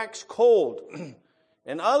shall wax cold.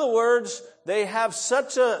 In other words, they have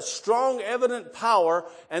such a strong, evident power,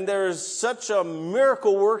 and there is such a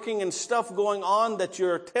miracle working and stuff going on that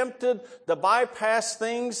you're tempted to bypass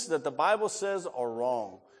things that the Bible says are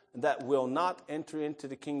wrong, that will not enter into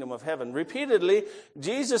the kingdom of heaven. Repeatedly,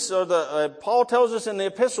 Paul tells us in the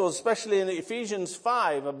epistles, especially in Ephesians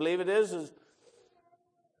 5, I believe it is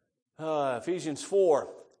Ephesians 4.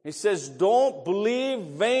 He says, don't believe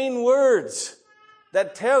vain words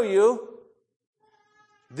that tell you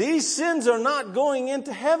these sins are not going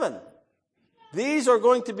into heaven. These are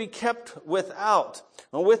going to be kept without.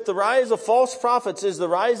 And with the rise of false prophets is the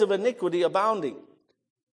rise of iniquity abounding.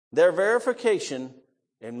 Their verification,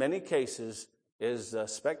 in many cases, is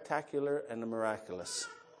spectacular and miraculous.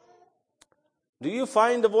 Do you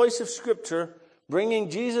find the voice of Scripture bringing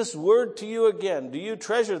Jesus' word to you again? Do you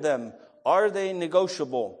treasure them? Are they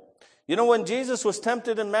negotiable? You know, when Jesus was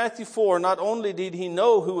tempted in Matthew 4, not only did he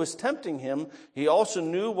know who was tempting him, he also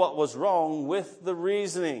knew what was wrong with the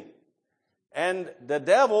reasoning. And the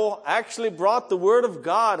devil actually brought the word of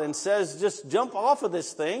God and says, just jump off of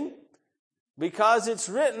this thing, because it's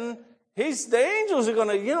written, the angels are going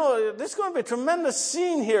to, there's going to be a tremendous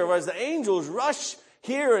scene here, whereas the angels rush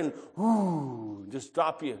here and just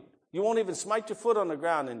drop you. You won't even smite your foot on the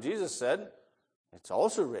ground. And Jesus said, it's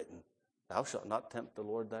also written, thou shalt not tempt the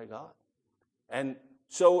Lord thy God. And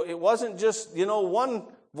so it wasn't just, one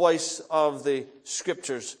voice of the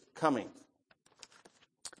Scriptures coming.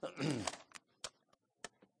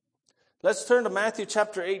 Let's turn to Matthew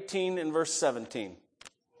chapter 18 and verse 17.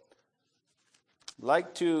 I'd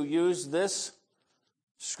like to use this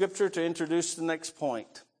Scripture to introduce the next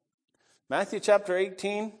point. Matthew chapter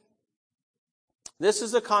 18. This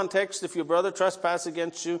is the context. If your brother trespass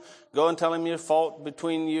against you, go and tell him your fault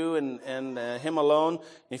between you and him alone.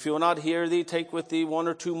 If he will not hear thee, take with thee one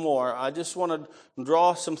or two more. I just want to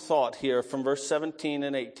draw some thought here from verse 17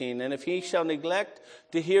 and 18. And if he shall neglect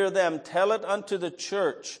to hear them, tell it unto the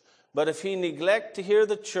church. But if he neglect to hear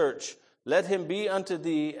the church, let him be unto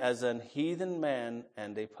thee as an heathen man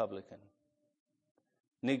and a publican.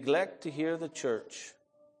 Neglect to hear the church.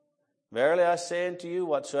 Verily I say unto you,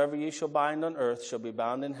 whatsoever ye shall bind on earth shall be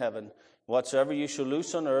bound in heaven. Whatsoever ye shall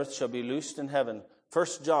loose on earth shall be loosed in heaven. 1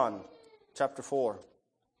 John chapter 4.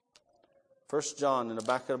 1 John in the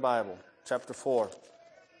back of the Bible, chapter 4.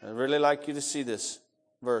 I'd really like you to see this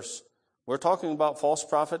verse. We're talking about false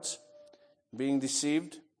prophets being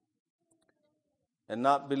deceived and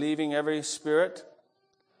not believing every spirit.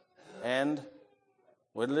 And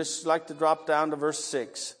we'd just like to drop down to verse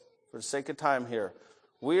 6 for the sake of time here.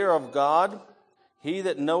 We are of God. He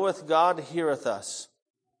that knoweth God heareth us.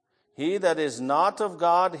 He that is not of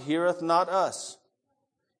God heareth not us.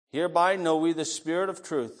 Hereby know we the spirit of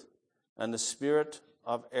truth and the spirit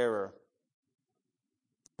of error.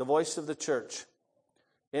 The voice of the church.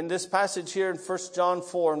 In this passage here in 1 John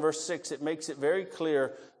 4 and verse 6, it makes it very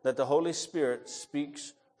clear that the Holy Spirit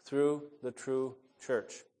speaks through the true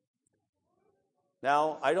church.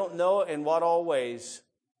 Now, I don't know in what all ways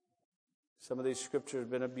some of these scriptures have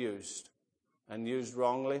been abused and used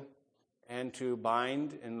wrongly, and to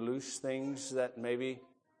bind and loose things that maybe,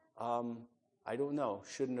 I don't know,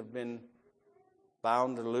 shouldn't have been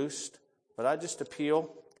bound or loosed. But I just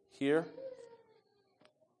appeal here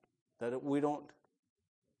that we don't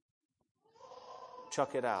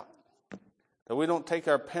chuck it out, that we don't take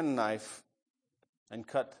our penknife and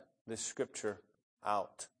cut this scripture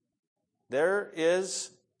out. There is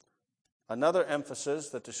another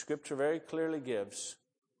emphasis that the Scripture very clearly gives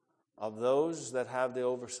of those that have the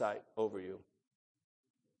oversight over you,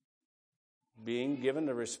 being given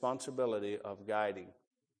the responsibility of guiding.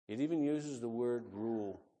 It even uses the word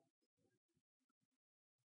rule.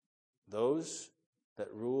 Those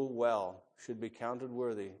that rule well should be counted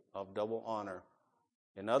worthy of double honor.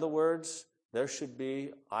 In other words, there should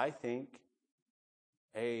be, I think,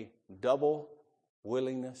 a double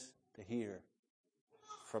willingness to hear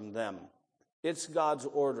from them. It's God's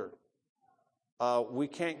order. We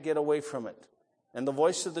can't get away from it. And the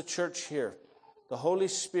voice of the church here, the Holy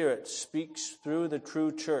Spirit speaks through the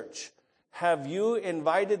true church. Have you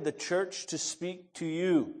invited the church to speak to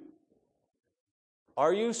you?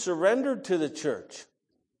 Are you surrendered to the church?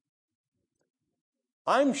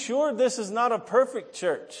 I'm sure this is not a perfect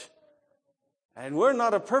church. And we're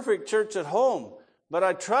not a perfect church at home. But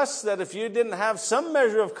I trust that if you didn't have some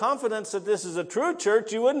measure of confidence that this is a true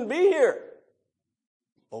church, you wouldn't be here.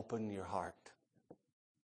 Open your heart.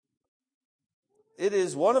 It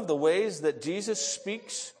is one of the ways that Jesus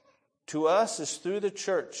speaks to us is through the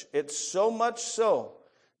church. It's so much so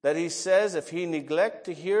that he says, if he neglect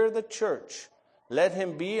to hear the church, let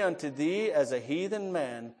him be unto thee as a heathen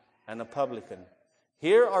man and a publican.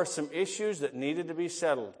 Here are some issues that needed to be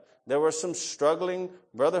settled. There was some struggling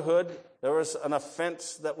brotherhood. There was an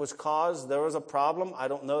offense that was caused. There was a problem. I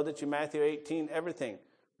don't know that you Matthew 18 everything.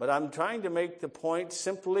 But I'm trying to make the point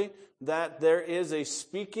simply that there is a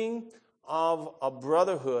speaking of a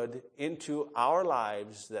brotherhood into our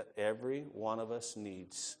lives that every one of us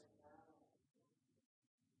needs.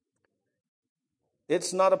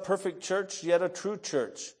 It's not a perfect church, yet a true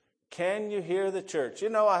church. Can you hear the church?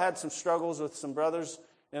 I had some struggles with some brothers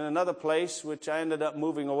in another place, which I ended up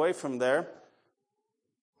moving away from there.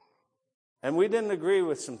 And we didn't agree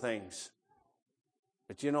with some things.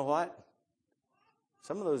 But you know what?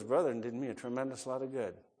 Some of those brethren did me a tremendous lot of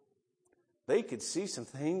good. They could see some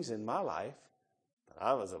things in my life that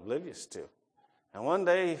I was oblivious to. And one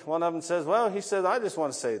day, one of them says, he said, I just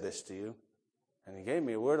want to say this to you. And he gave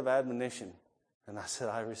me a word of admonition. And I said,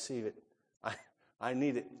 I receive it. I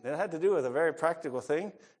need it. It had to do with a very practical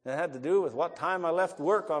thing. It had to do with what time I left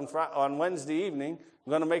work on Wednesday evening. I'm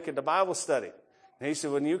going to make it to Bible study. And he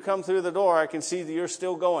said, when you come through the door, I can see that you're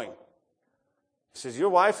still going. He says, your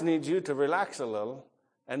wife needs you to relax a little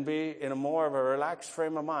and be in a more of a relaxed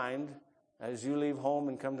frame of mind as you leave home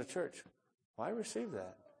and come to church. Well, I received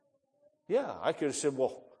that. Yeah, I could have said,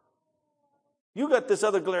 you got this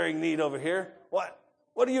other glaring need over here. What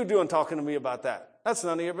are you doing talking to me about that? That's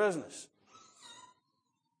none of your business.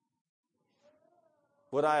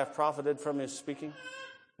 would I have profited from his speaking?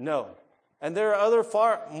 No. And there are other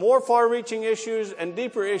more far-reaching issues and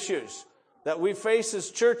deeper issues that we face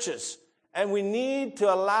as churches. And we need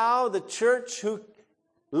to allow the church who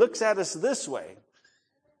looks at us this way.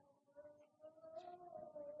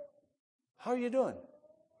 How are you doing?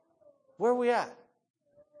 Where are we at?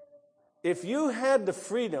 If you had the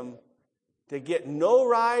freedom to get no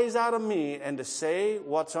rise out of me and to say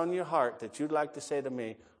what's on your heart that you'd like to say to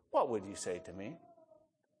me, what would you say to me?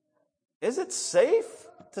 Is it safe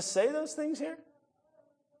to say those things here?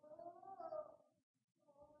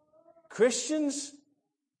 Christians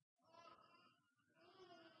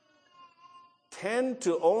tend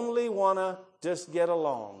to only want to just get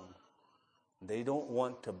along. They don't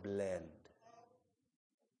want to blend.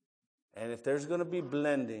 And if there's going to be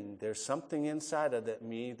blending, there's something inside of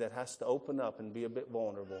me that has to open up and be a bit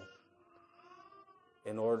vulnerable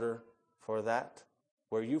in order for that,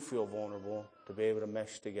 where you feel vulnerable, to be able to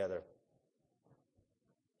mesh together.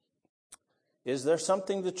 Is there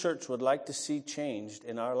something the church would like to see changed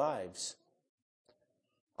in our lives?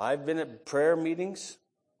 I've been at prayer meetings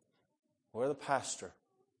where the pastor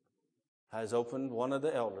has one of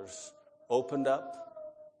the elders, opened up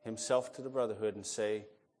himself to the brotherhood and say,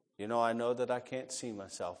 you know, I know that I can't see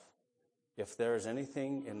myself. If there is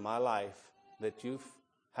anything in my life that you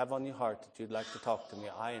have on your heart that you'd like to talk to me,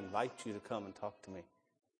 I invite you to come and talk to me.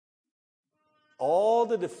 All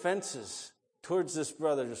the defenses towards this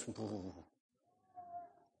brother just...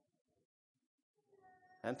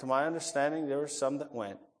 And to my understanding, there were some that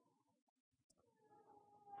went.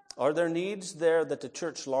 Are there needs there that the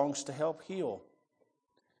church longs to help heal?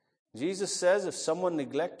 Jesus says, if someone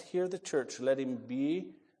neglect to hear the church, let him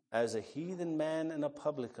be as a heathen man and a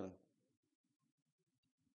publican.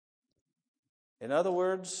 In other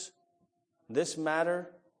words, this matter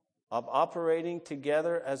of operating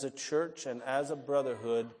together as a church and as a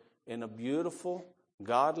brotherhood in a beautiful,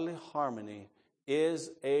 godly harmony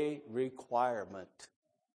is a requirement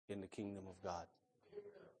in the kingdom of God.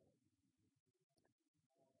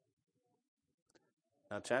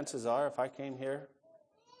 Now, chances are, if I came here,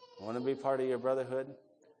 I want to be part of your brotherhood,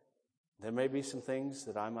 there may be some things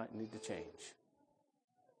that I might need to change.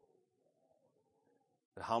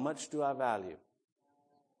 But how much do I value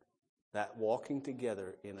that walking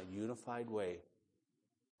together in a unified way?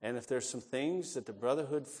 And if there's some things that the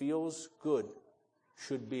brotherhood feels good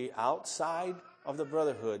should be outside of the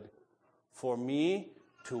brotherhood, for me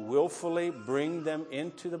to willfully bring them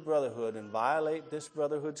into the brotherhood and violate this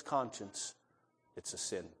brotherhood's conscience, it's a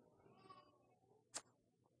sin.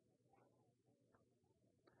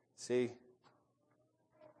 See,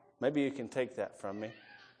 maybe you can take that from me.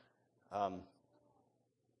 I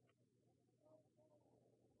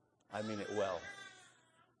mean it well.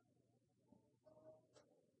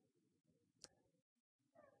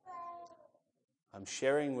 I'm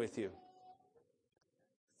sharing with you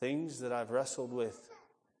things that I've wrestled with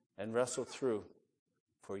and wrestled through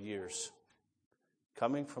for years,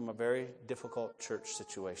 coming from a very difficult church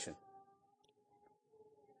situation.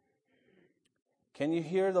 Can you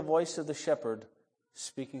hear the voice of the shepherd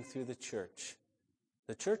speaking through the church?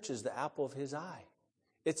 The church is the apple of his eye.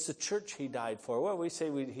 It's the church he died for. Well, we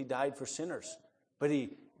say he died for sinners. But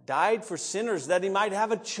he died for sinners that he might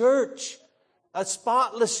have a church, a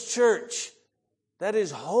spotless church that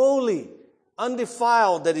is holy,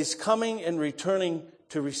 undefiled, that is coming and returning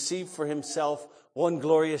to receive for himself one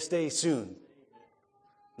glorious day soon.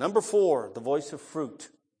 Number 4, the voice of fruit.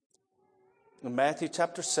 In Matthew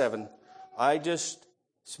chapter 7, I just,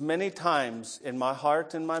 many times in my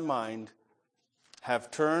heart and my mind,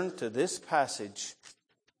 have turned to this passage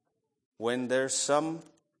when there's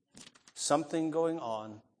something going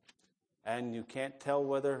on and you can't tell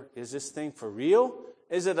whether, is this thing for real?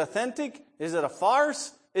 Is it authentic? Is it a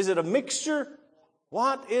farce? Is it a mixture?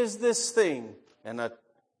 What is this thing? And I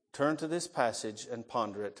turn to this passage and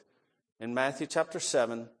ponder it. In Matthew chapter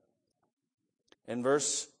 7, in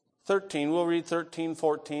verse 13, we'll read 13,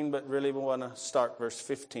 14, but really we want to start verse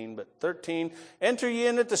 15. But 13, enter ye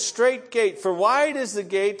in at the strait gate, for wide is the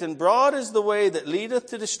gate, and broad is the way that leadeth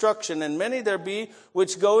to destruction, and many there be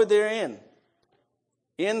which go therein,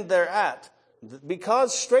 in thereat.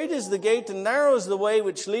 Because strait is the gate, and narrow is the way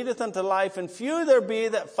which leadeth unto life, and few there be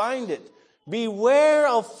that find it. Beware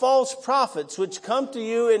of false prophets, which come to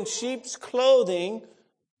you in sheep's clothing.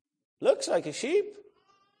 Looks like a sheep,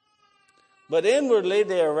 but inwardly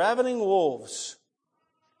they are ravening wolves.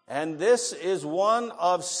 And this is one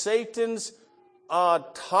of Satan's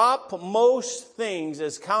topmost things,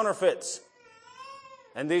 as counterfeits.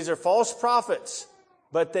 And these are false prophets,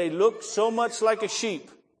 but they look so much like a sheep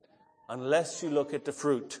unless you look at the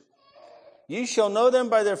fruit. Ye shall know them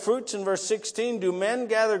by their fruits. In verse 16, do men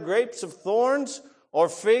gather grapes of thorns or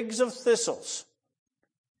figs of thistles?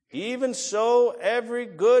 Even so, every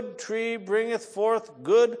good tree bringeth forth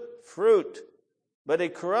good fruit, but a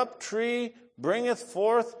corrupt tree bringeth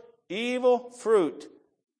forth evil fruit.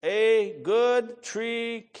 A good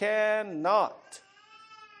tree cannot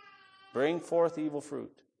bring forth evil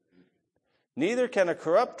fruit. Neither can a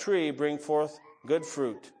corrupt tree bring forth good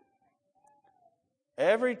fruit.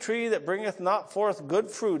 Every tree that bringeth not forth good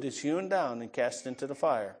fruit is hewn down and cast into the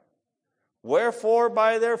fire. Wherefore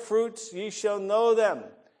by their fruits ye shall know them.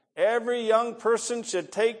 Every young person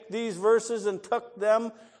should take these verses and tuck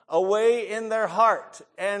them away in their heart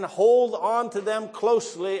and hold on to them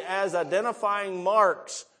closely as identifying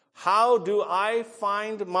marks. How do I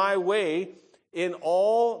find my way in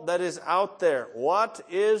all that is out there? What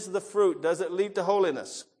is the fruit? Does it lead to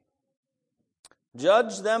holiness?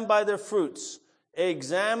 Judge them by their fruits.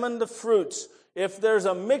 Examine the fruits. If there's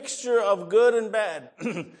a mixture of good and bad,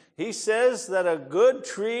 he says that a good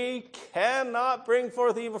tree cannot bring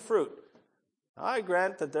forth evil fruit. I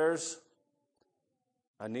grant that there's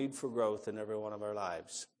a need for growth in every one of our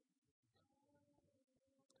lives.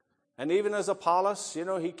 And even as Apollos,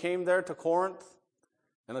 he came there to Corinth,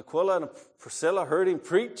 and Aquila and Priscilla heard him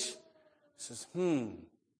preach. He says,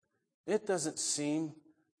 it doesn't seem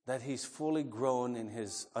that he's fully grown in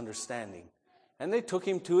his understanding. And they took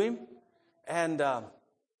him to him and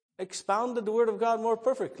expounded the Word of God more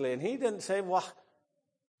perfectly. And he didn't say, well,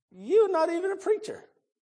 you're not even a preacher.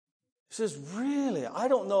 He says, really? I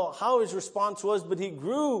don't know how his response was, but he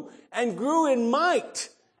grew and grew in might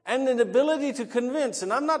and an ability to convince.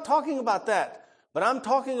 And I'm not talking about that, but I'm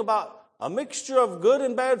talking about a mixture of good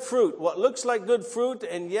and bad fruit. What looks like good fruit,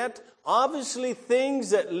 and yet obviously things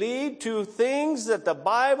that lead to things that the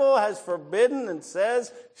Bible has forbidden and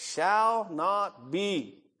says shall not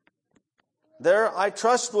be. There, I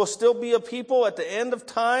trust, will still be a people at the end of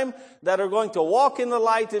time that are going to walk in the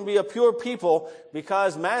light and be a pure people,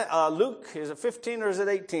 because Luke, is it 15 or is it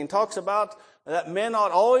 18, talks about that men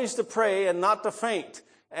ought always to pray and not to faint.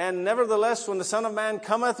 And nevertheless, when the Son of Man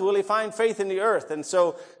cometh, will he find faith in the earth? And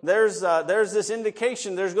so there's this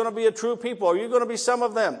indication there's going to be a true people. Are you going to be some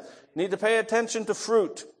of them? You need to pay attention to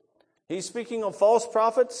fruit. He's speaking of false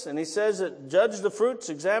prophets, and he says that judge the fruits,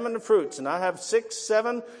 examine the fruits. And I have 6,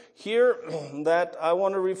 7 here that I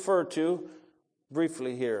want to refer to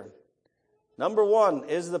briefly here. Number 1,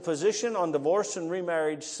 is the position on divorce and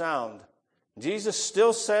remarriage sound? Jesus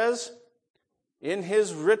still says in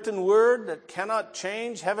his written word that cannot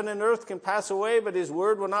change, heaven and earth can pass away, but his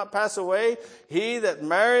word will not pass away. He that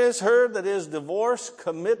marries her that is divorced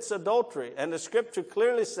commits adultery. And the scripture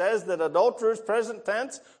clearly says that adulterers, present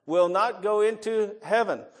tense, will not go into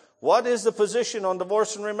heaven. What is the position on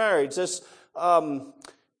divorce and remarriage? This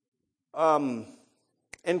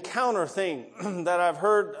encounter thing that I've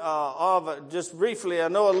heard of just briefly. I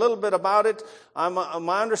know a little bit about it.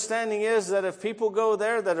 My understanding is that if people go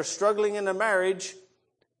there that are struggling in a marriage,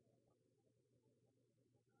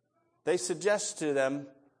 they suggest to them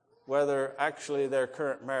whether actually their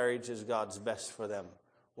current marriage is God's best for them,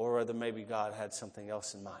 or whether maybe God had something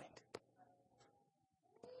else in mind.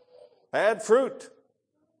 Bad fruit.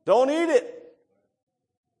 Don't eat it.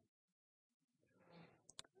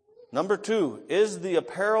 Number 2, is the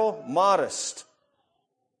apparel modest?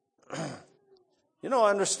 I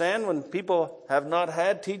understand when people have not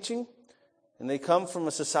had teaching and they come from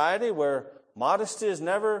a society where modesty has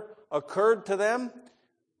never occurred to them.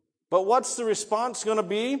 But what's the response going to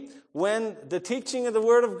be when the teaching of the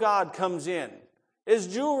Word of God comes in? Is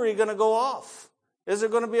jewelry going to go off? Is there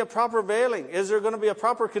going to be a proper veiling? Is there going to be a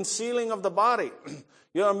proper concealing of the body?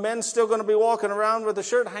 Men still going to be walking around with the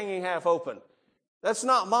shirt hanging half open. That's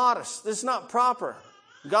not modest. That's not proper.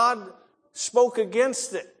 God spoke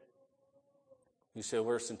against it. You say,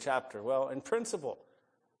 where's in chapter? Well, in principle.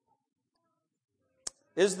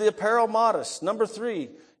 Is the apparel modest? Number 3,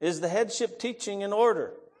 is the headship teaching in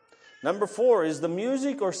order? Number 4, is the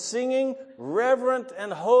music or singing reverent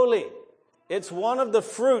and holy? It's one of the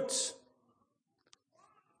fruits.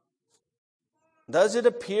 Does it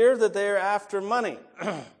appear that they are after money?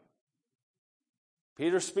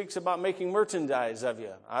 Peter speaks about making merchandise of you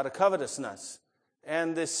out of covetousness.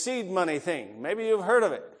 And this seed money thing, maybe you've heard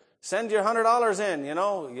of it. Send your $100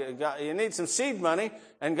 in, you need some seed money,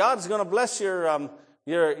 and God's going to bless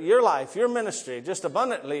your life, your ministry, just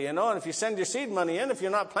abundantly, And if you send your seed money in, if you're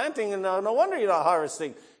not planting, no wonder you're not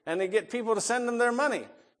harvesting. And they get people to send them their money.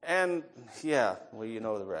 And you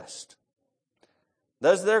know the rest.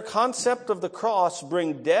 Does their concept of the cross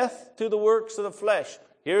bring death to the works of the flesh?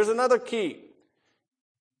 Here's another key.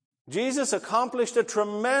 Jesus accomplished a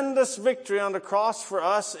tremendous victory on the cross for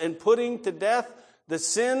us in putting to death the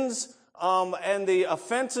sins and the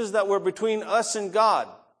offenses that were between us and God.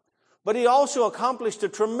 But he also accomplished a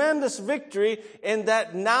tremendous victory in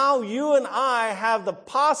that now you and I have the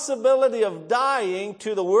possibility of dying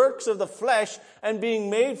to the works of the flesh and being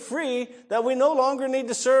made free, that we no longer need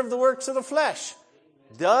to serve the works of the flesh.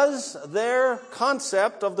 Does their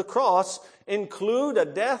concept of the cross include a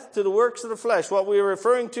death to the works of the flesh? What we are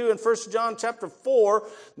referring to in 1 John chapter 4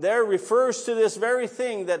 there refers to this very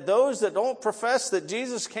thing, that those that don't profess that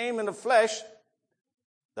Jesus came in the flesh,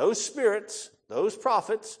 those spirits, those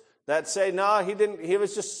prophets that say, no, he didn't, he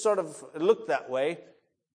was just sort of looked that way,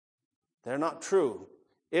 they're not true.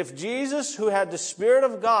 If Jesus, who had the Spirit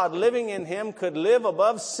of God living in him, could live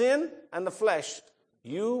above sin and the flesh,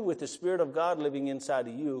 you, with the Spirit of God living inside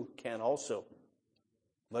of you, can also.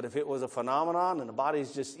 But if it was a phenomenon and the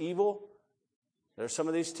body's just evil, there's some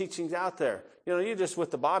of these teachings out there. You just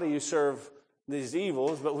with the body you serve these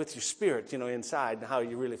evils, but with your spirit, inside and how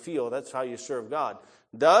you really feel, that's how you serve God.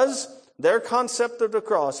 Does their concept of the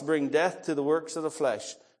cross bring death to the works of the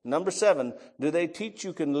flesh? Number 7, do they teach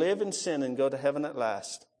you can live in sin and go to heaven at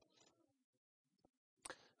last?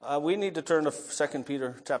 We need to turn to 2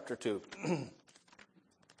 Peter chapter 2.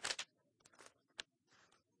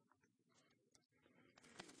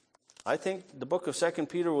 I think the book of 2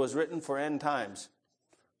 Peter was written for end times,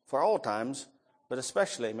 for all times, but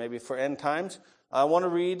especially maybe for end times. I want to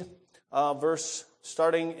read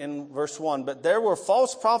starting in verse 1. But there were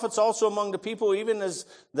false prophets also among the people, even as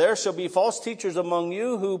there shall be false teachers among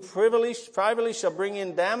you, who privily shall bring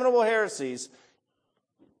in damnable heresies,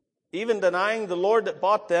 even denying the Lord that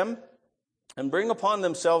bought them, and bring upon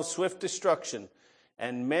themselves swift destruction.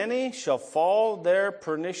 And many shall fall their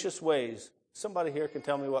pernicious ways. Somebody here can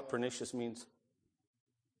tell me what pernicious means?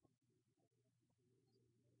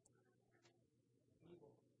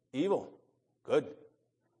 Evil. Good.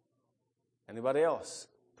 Anybody else?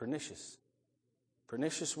 Pernicious.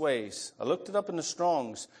 Pernicious ways. I looked it up in the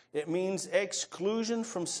Strongs. It means exclusion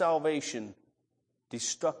from salvation,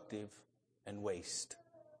 destructive, and waste.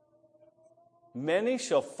 Many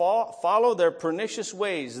shall follow their pernicious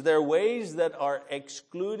ways, their ways that are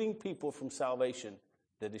excluding people from salvation,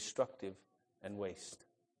 the destructive and waste.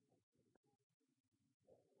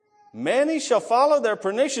 Many shall follow their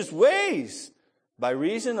pernicious ways, by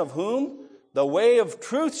reason of whom the way of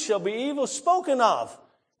truth shall be evil spoken of.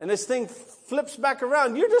 And this thing flips back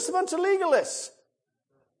around. You're just a bunch of legalists.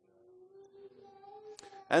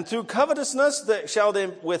 And through covetousness shall they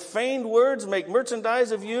with feigned words make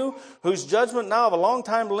merchandise of you, whose judgment now of a long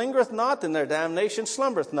time lingereth not, and their damnation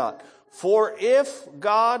slumbereth not. For if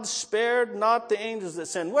God spared not the angels that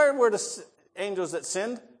sinned. Where were the angels that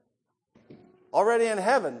sinned? Already in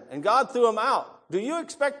heaven. And God threw them out. Do you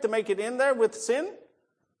expect to make it in there with sin?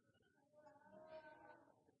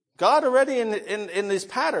 God already in this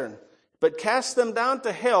pattern, but cast them down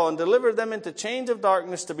to hell and delivered them into chains of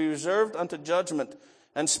darkness to be reserved unto judgment.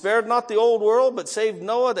 And spared not the old world, but saved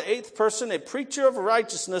Noah, the 8th person, a preacher of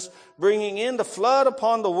righteousness, bringing in the flood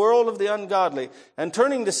upon the world of the ungodly, and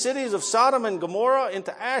turning the cities of Sodom and Gomorrah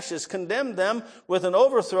into ashes, condemned them with an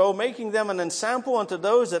overthrow, making them an ensample unto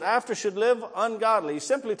those that after should live ungodly. He's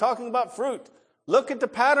simply talking about fruit. Look at the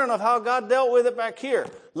pattern of how God dealt with it back here.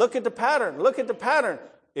 Look at the pattern. Look at the pattern.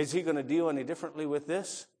 Is he going to deal any differently with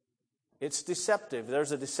this? It's deceptive.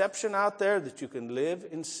 There's a deception out there that you can live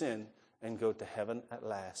in sin and go to heaven at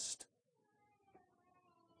last.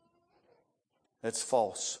 That's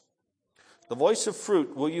false. The voice of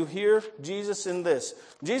fruit. Will you hear Jesus in this?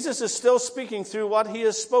 Jesus is still speaking through what he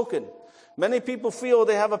has spoken. Many people feel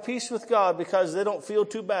they have a peace with God because they don't feel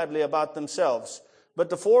too badly about themselves.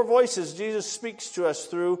 But the 4 voices Jesus speaks to us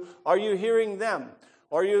through, are you hearing them?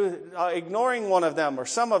 Are you ignoring one of them or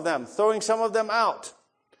some of them, throwing some of them out?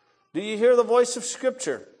 Do you hear the voice of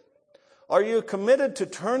Scripture? Are you committed to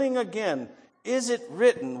turning again? Is it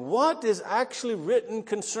written? What is actually written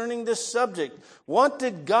concerning this subject? What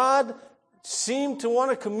did God seem to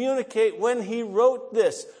want to communicate when he wrote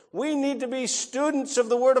this? We need to be students of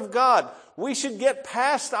the Word of God. We should get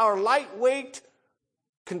past our lightweight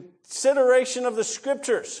consideration of the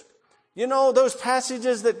Scriptures. You know, those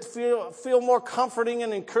passages that feel more comforting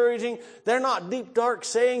and encouraging, they're not deep, dark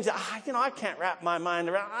sayings. I can't wrap my mind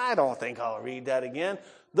around. I don't think I'll read that again.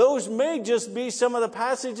 Those may just be some of the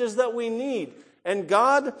passages that we need. And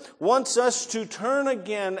God wants us to turn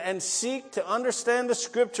again and seek to understand the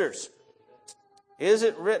Scriptures. Is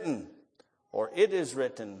it written? Or it is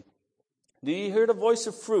written? Do you hear the voice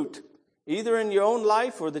of fruit, either in your own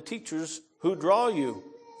life or the teachers who draw you?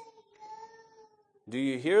 Do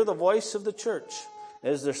you hear the voice of the church?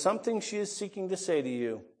 Is there something she is seeking to say to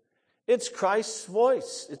you? It's Christ's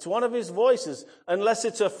voice. It's one of his voices, unless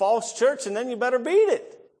it's a false church, and then you better beat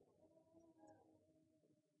it.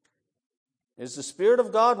 Is the Spirit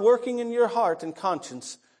of God working in your heart and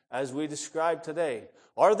conscience as we described today?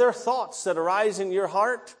 Are there thoughts that arise in your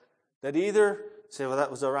heart that either say, well,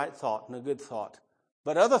 that was a right thought and a good thought,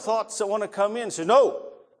 but other thoughts that want to come in say, no,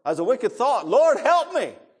 as a wicked thought, Lord, help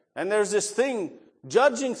me. And there's this thing,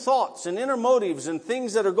 judging thoughts and inner motives and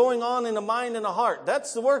things that are going on in the mind and the heart.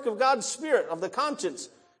 That's the work of God's Spirit, of the conscience.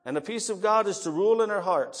 And the peace of God is to rule in our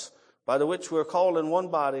hearts, by the which we're called in one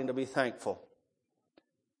body, and to be thankful.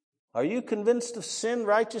 Are you convinced of sin,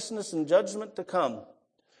 righteousness, and judgment to come?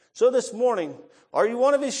 So this morning, are you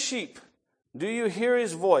one of his sheep? Do you hear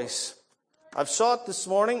his voice? I've sought this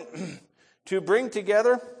morning to bring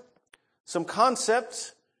together some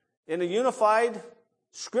concepts in a unified,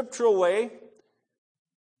 scriptural way.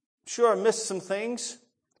 Sure, I missed some things,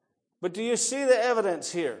 but do you see the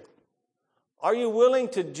evidence here? Are you willing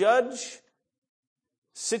to judge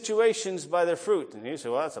situations by their fruit? And you say,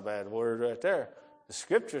 well, that's a bad word right there. The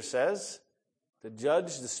Scripture says to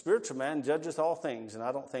judge, the spiritual man judgeth all things. And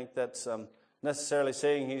I don't think that's necessarily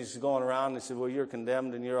saying he's going around and said, well, you're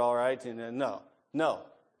condemned and you're all right. And no.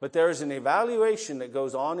 But there is an evaluation that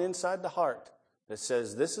goes on inside the heart that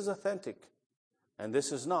says this is authentic and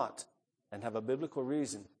this is not, and have a biblical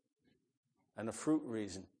reason and a fruit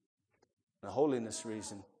reason and a holiness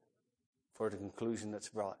reason for the conclusion that's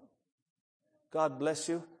brought. God bless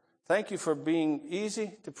you. Thank you for being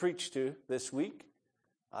easy to preach to this week.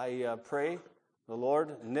 I pray the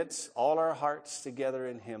Lord knits all our hearts together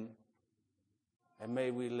in him, and may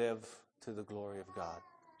we live to the glory of God.